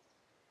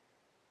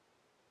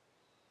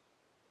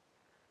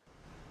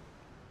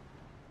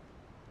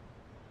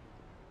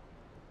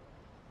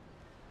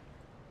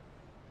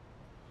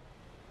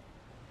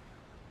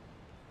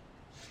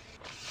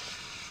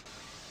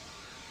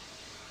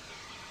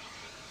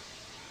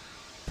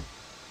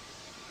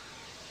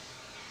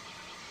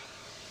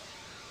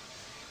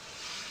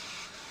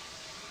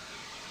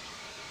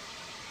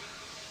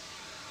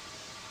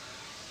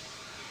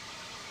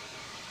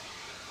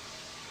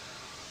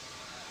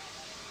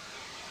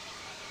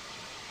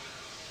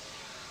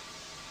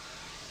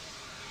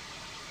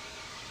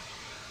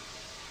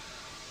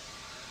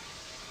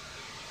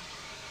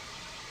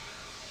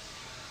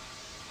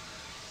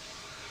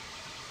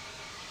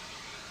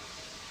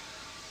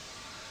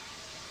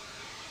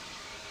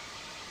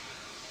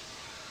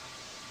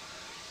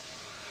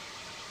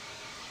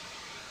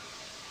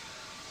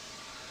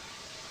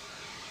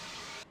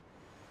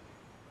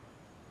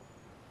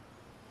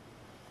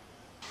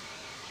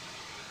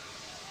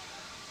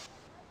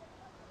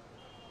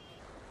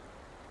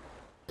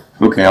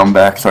 Okay, I'm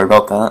back. Sorry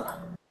about that.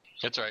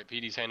 That's alright,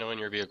 PD's handling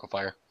your vehicle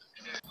fire.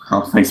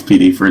 Oh, thanks,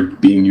 PD, for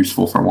being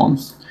useful for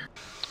once.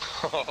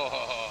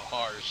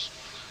 Harsh.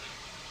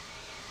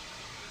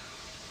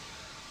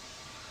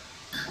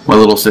 My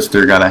little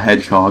sister got a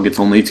hedgehog. It's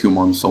only 2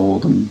 months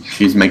old, and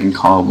she's making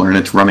cobbler, and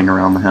it's running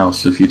around the house.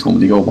 So she told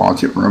me to go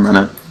watch it for a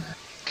minute.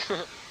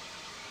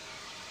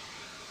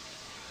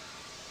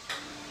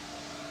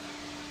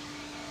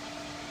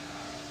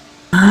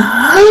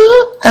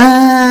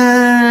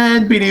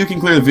 And PD, you can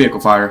clear the vehicle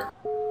fire.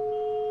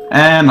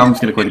 And I'm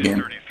just gonna quit the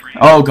game.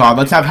 Oh god,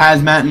 let's have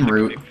Hazmat en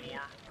route.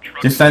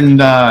 Just send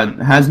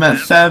Hazmat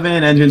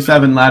 7, Engine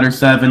 7, Ladder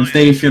 7,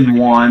 Station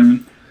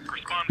 1,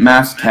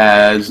 Mask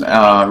Haz,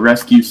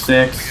 Rescue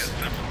 6.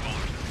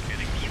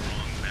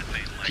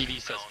 PD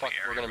says, fuck,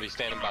 we're gonna be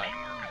standing by.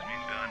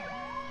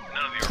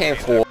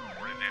 10-4.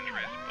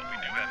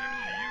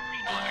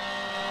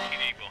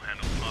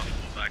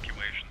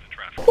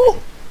 Woo!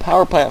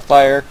 Power plant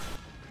fire.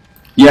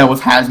 Yeah,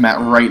 with Hazmat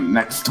right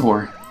next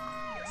door.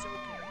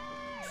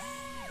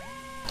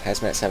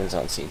 Hazmat 7's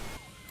on scene.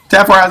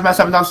 10-4, Hazmat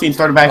 7's on scene.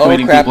 Start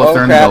evacuating crap, people if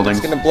they're in the crap, buildings.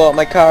 it's gonna blow up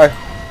my car.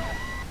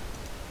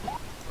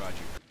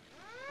 Roger.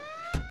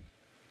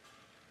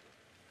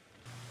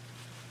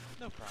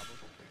 No problem.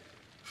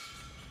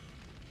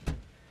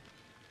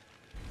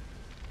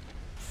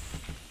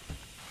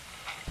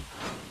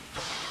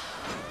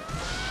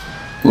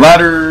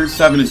 Ladder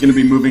 7 is going to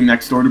be moving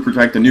next door to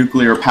protect the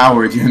nuclear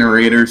power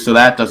generator so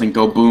that doesn't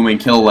go boom and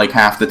kill like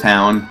half the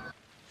town.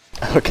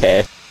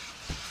 Okay.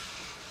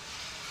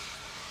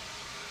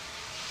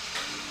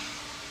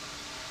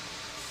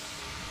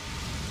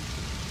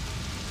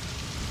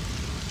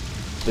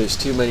 There's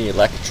too many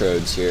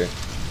electrodes here.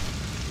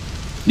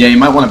 Yeah, you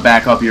might want to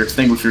back up. Your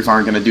extinguishers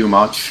aren't going to do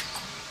much.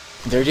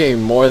 They're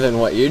doing more than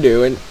what you're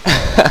doing.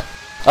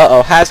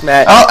 Uh-oh,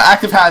 hazmat. Oh,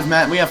 active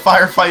hazmat. We have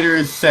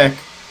firefighters sick.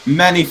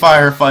 Many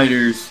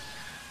firefighters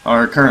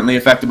are currently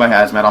affected by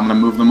hazmat. I'm going to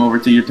move them over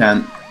to your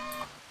tent.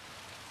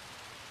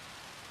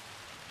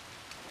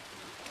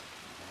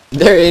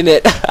 They're in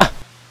it. No problem.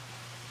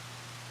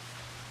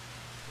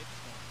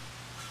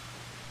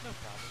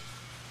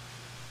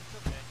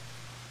 It's okay.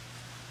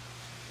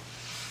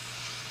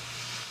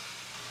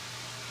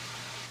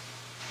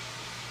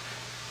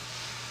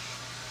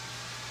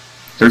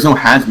 There's no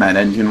hazmat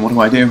engine. What do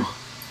I do?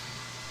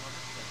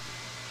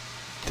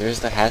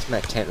 There's the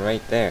hazmat tent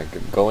right there.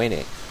 Go in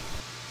it.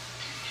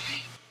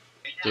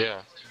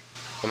 Yeah.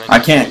 And then I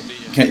can't.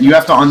 You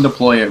have to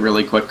undeploy it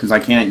really quick because I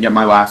can't get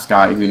my last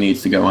guy who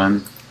needs to go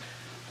in.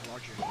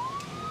 Roger.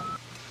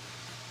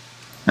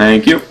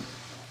 Thank you. Go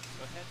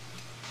ahead.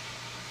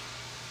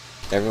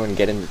 Everyone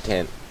get in the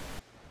tent.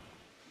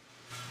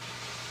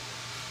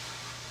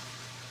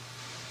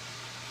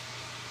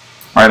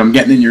 Alright, I'm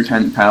getting in your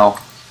tent,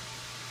 pal.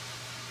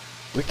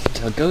 We can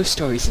tell ghost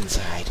stories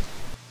inside.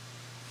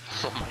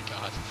 Oh my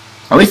god.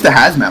 At least the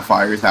hazmat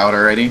fire is out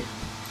already.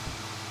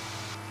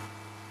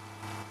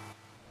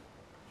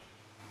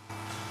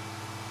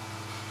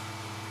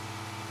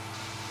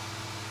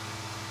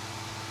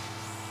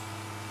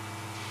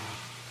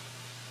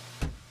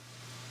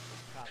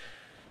 Copy.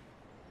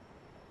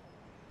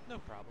 No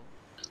problem.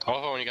 I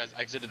love how when you guys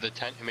exited the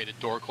tent, it made a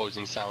door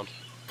closing sound.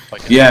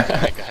 Like Yeah.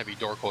 like a heavy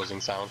door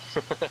closing sound.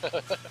 No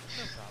problem.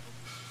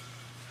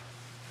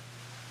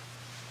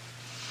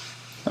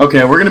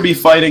 Okay, we're gonna be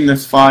fighting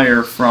this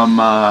fire from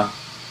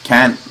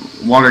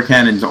water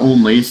cannons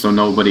only, so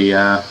nobody,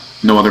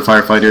 no other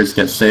firefighters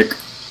get sick.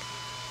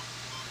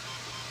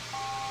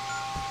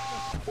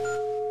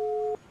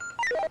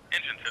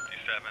 Engine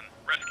 57,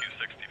 Rescue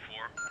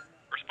 64.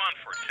 Respond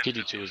for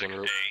PD2 is en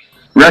route.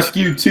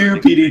 Rescue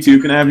 2,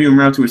 PD2 can have you en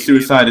route to a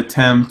suicide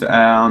attempt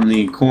on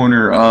the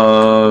corner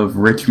of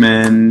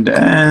Richmond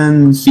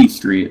and C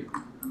Street.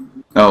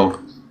 Oh,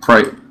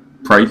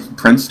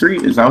 Prince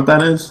Street? Is that what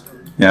that is?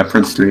 Yeah,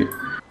 Prince Street.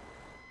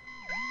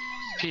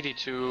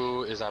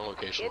 PD2 is on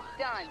location. It's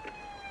done.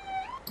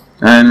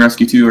 And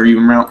Rescue 2, are you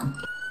en route?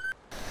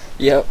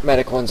 Yep,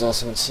 medic one's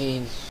also on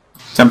scene.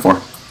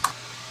 10-4.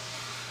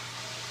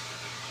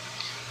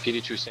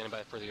 PD2 standing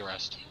by for the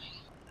arrest.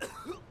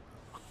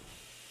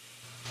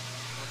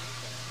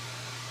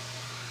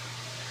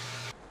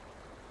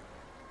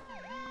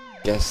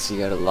 Guess you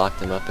gotta lock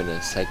them up in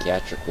a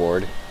psychiatric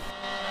ward.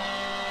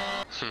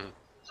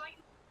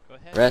 Go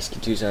ahead.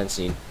 Rescue 2's on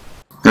scene.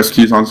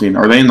 Rescue's on scene.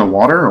 Are they in the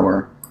water,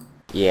 or?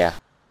 Yeah.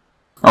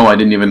 Oh, I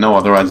didn't even know,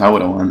 otherwise I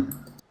would've went.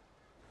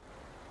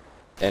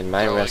 And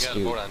my Oh, I got a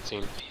rescue... boat on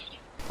scene.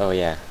 Oh,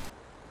 yeah.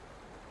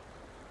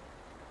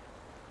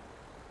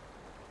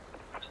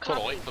 It's a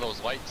little late for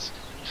those lights.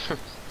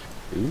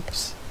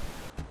 Oops.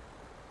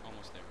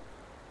 Almost there.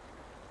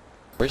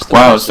 Where's the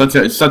Wow,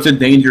 person? it's such a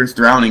dangerous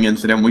drowning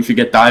incident. We should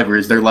get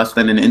divers. They're less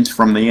than an inch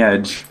from the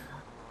edge.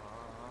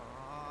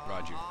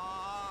 Roger.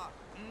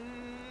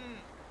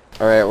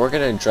 Alright, we're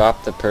gonna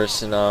drop the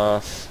person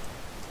off.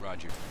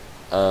 Roger.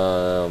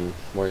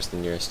 Where's the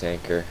nearest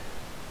anchor?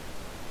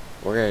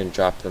 We're gonna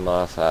drop them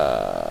off,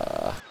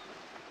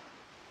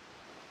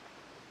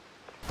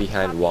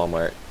 behind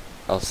Walmart.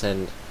 I'll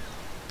send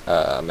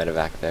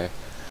medevac there.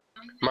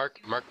 Mark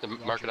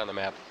it on the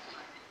map.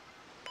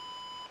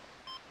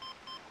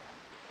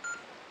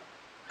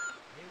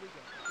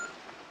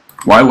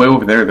 Why way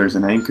over there? There's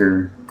an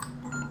anchor.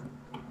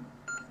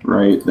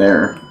 Right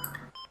there.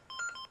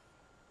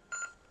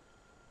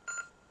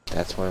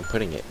 That's where I'm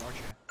putting it.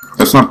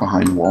 That's not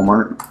behind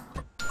Walmart.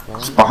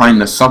 It's behind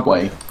the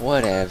subway.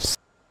 Whatevs.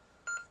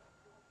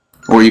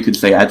 Or you could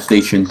say at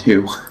Station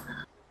 2.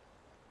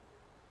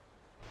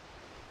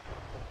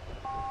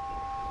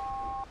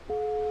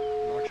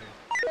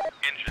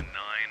 Engine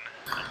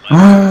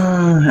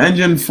 9.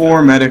 Engine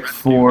 4, Medic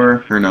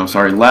 4, or no,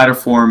 sorry, Ladder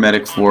 4,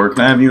 Medic 4.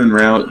 Can I have you en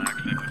route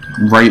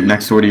right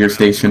next door to your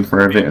station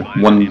for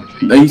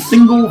a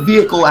single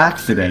vehicle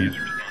accident?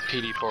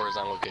 PD4 is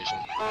on location.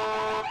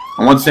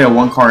 I want to say a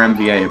 1-car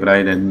MVA, but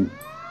I didn't.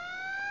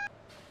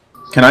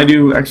 Can I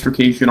do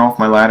extrication off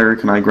my ladder?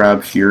 Can I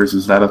grab shears?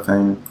 Is that a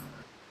thing?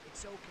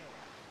 It's okay.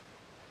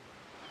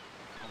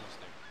 Almost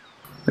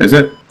there. Is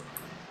it?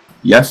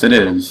 Yes, it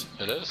is.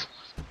 It is.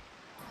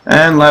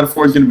 And ladder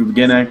 4 is going to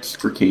begin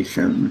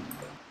extrication.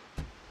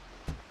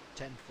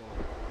 10-4.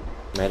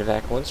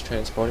 Medevac 1's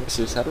transporting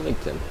suicidal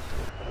Lincoln.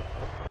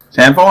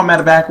 10-4,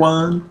 medevac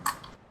 1.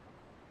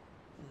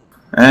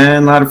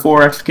 And ladder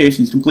 4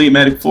 extrication is complete.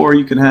 Medic 4,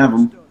 you can have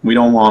them. We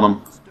don't want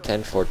them.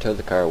 10-4, tow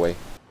the car away.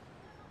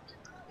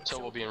 So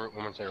we'll be en route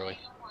momentarily.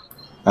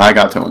 I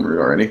got towing route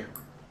already.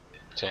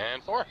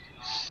 10-4.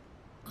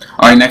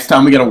 Alright, next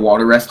time we get a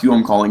water rescue,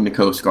 I'm calling the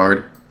Coast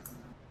Guard.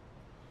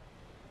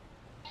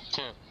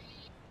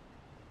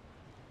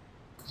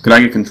 Could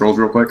I get controls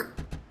real quick?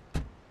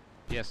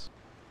 Yes.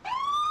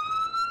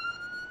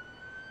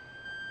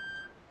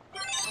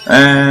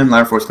 And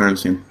ladder 4's clearing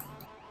the scene.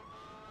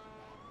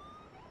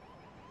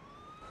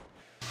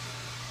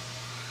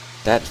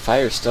 That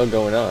fire's still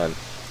going on.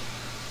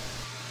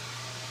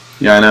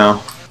 Yeah, I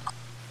know.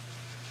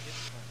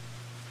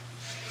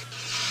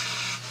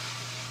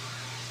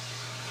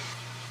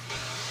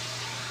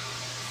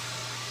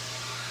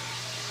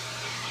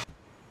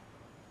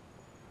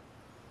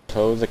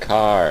 Tow the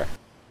car.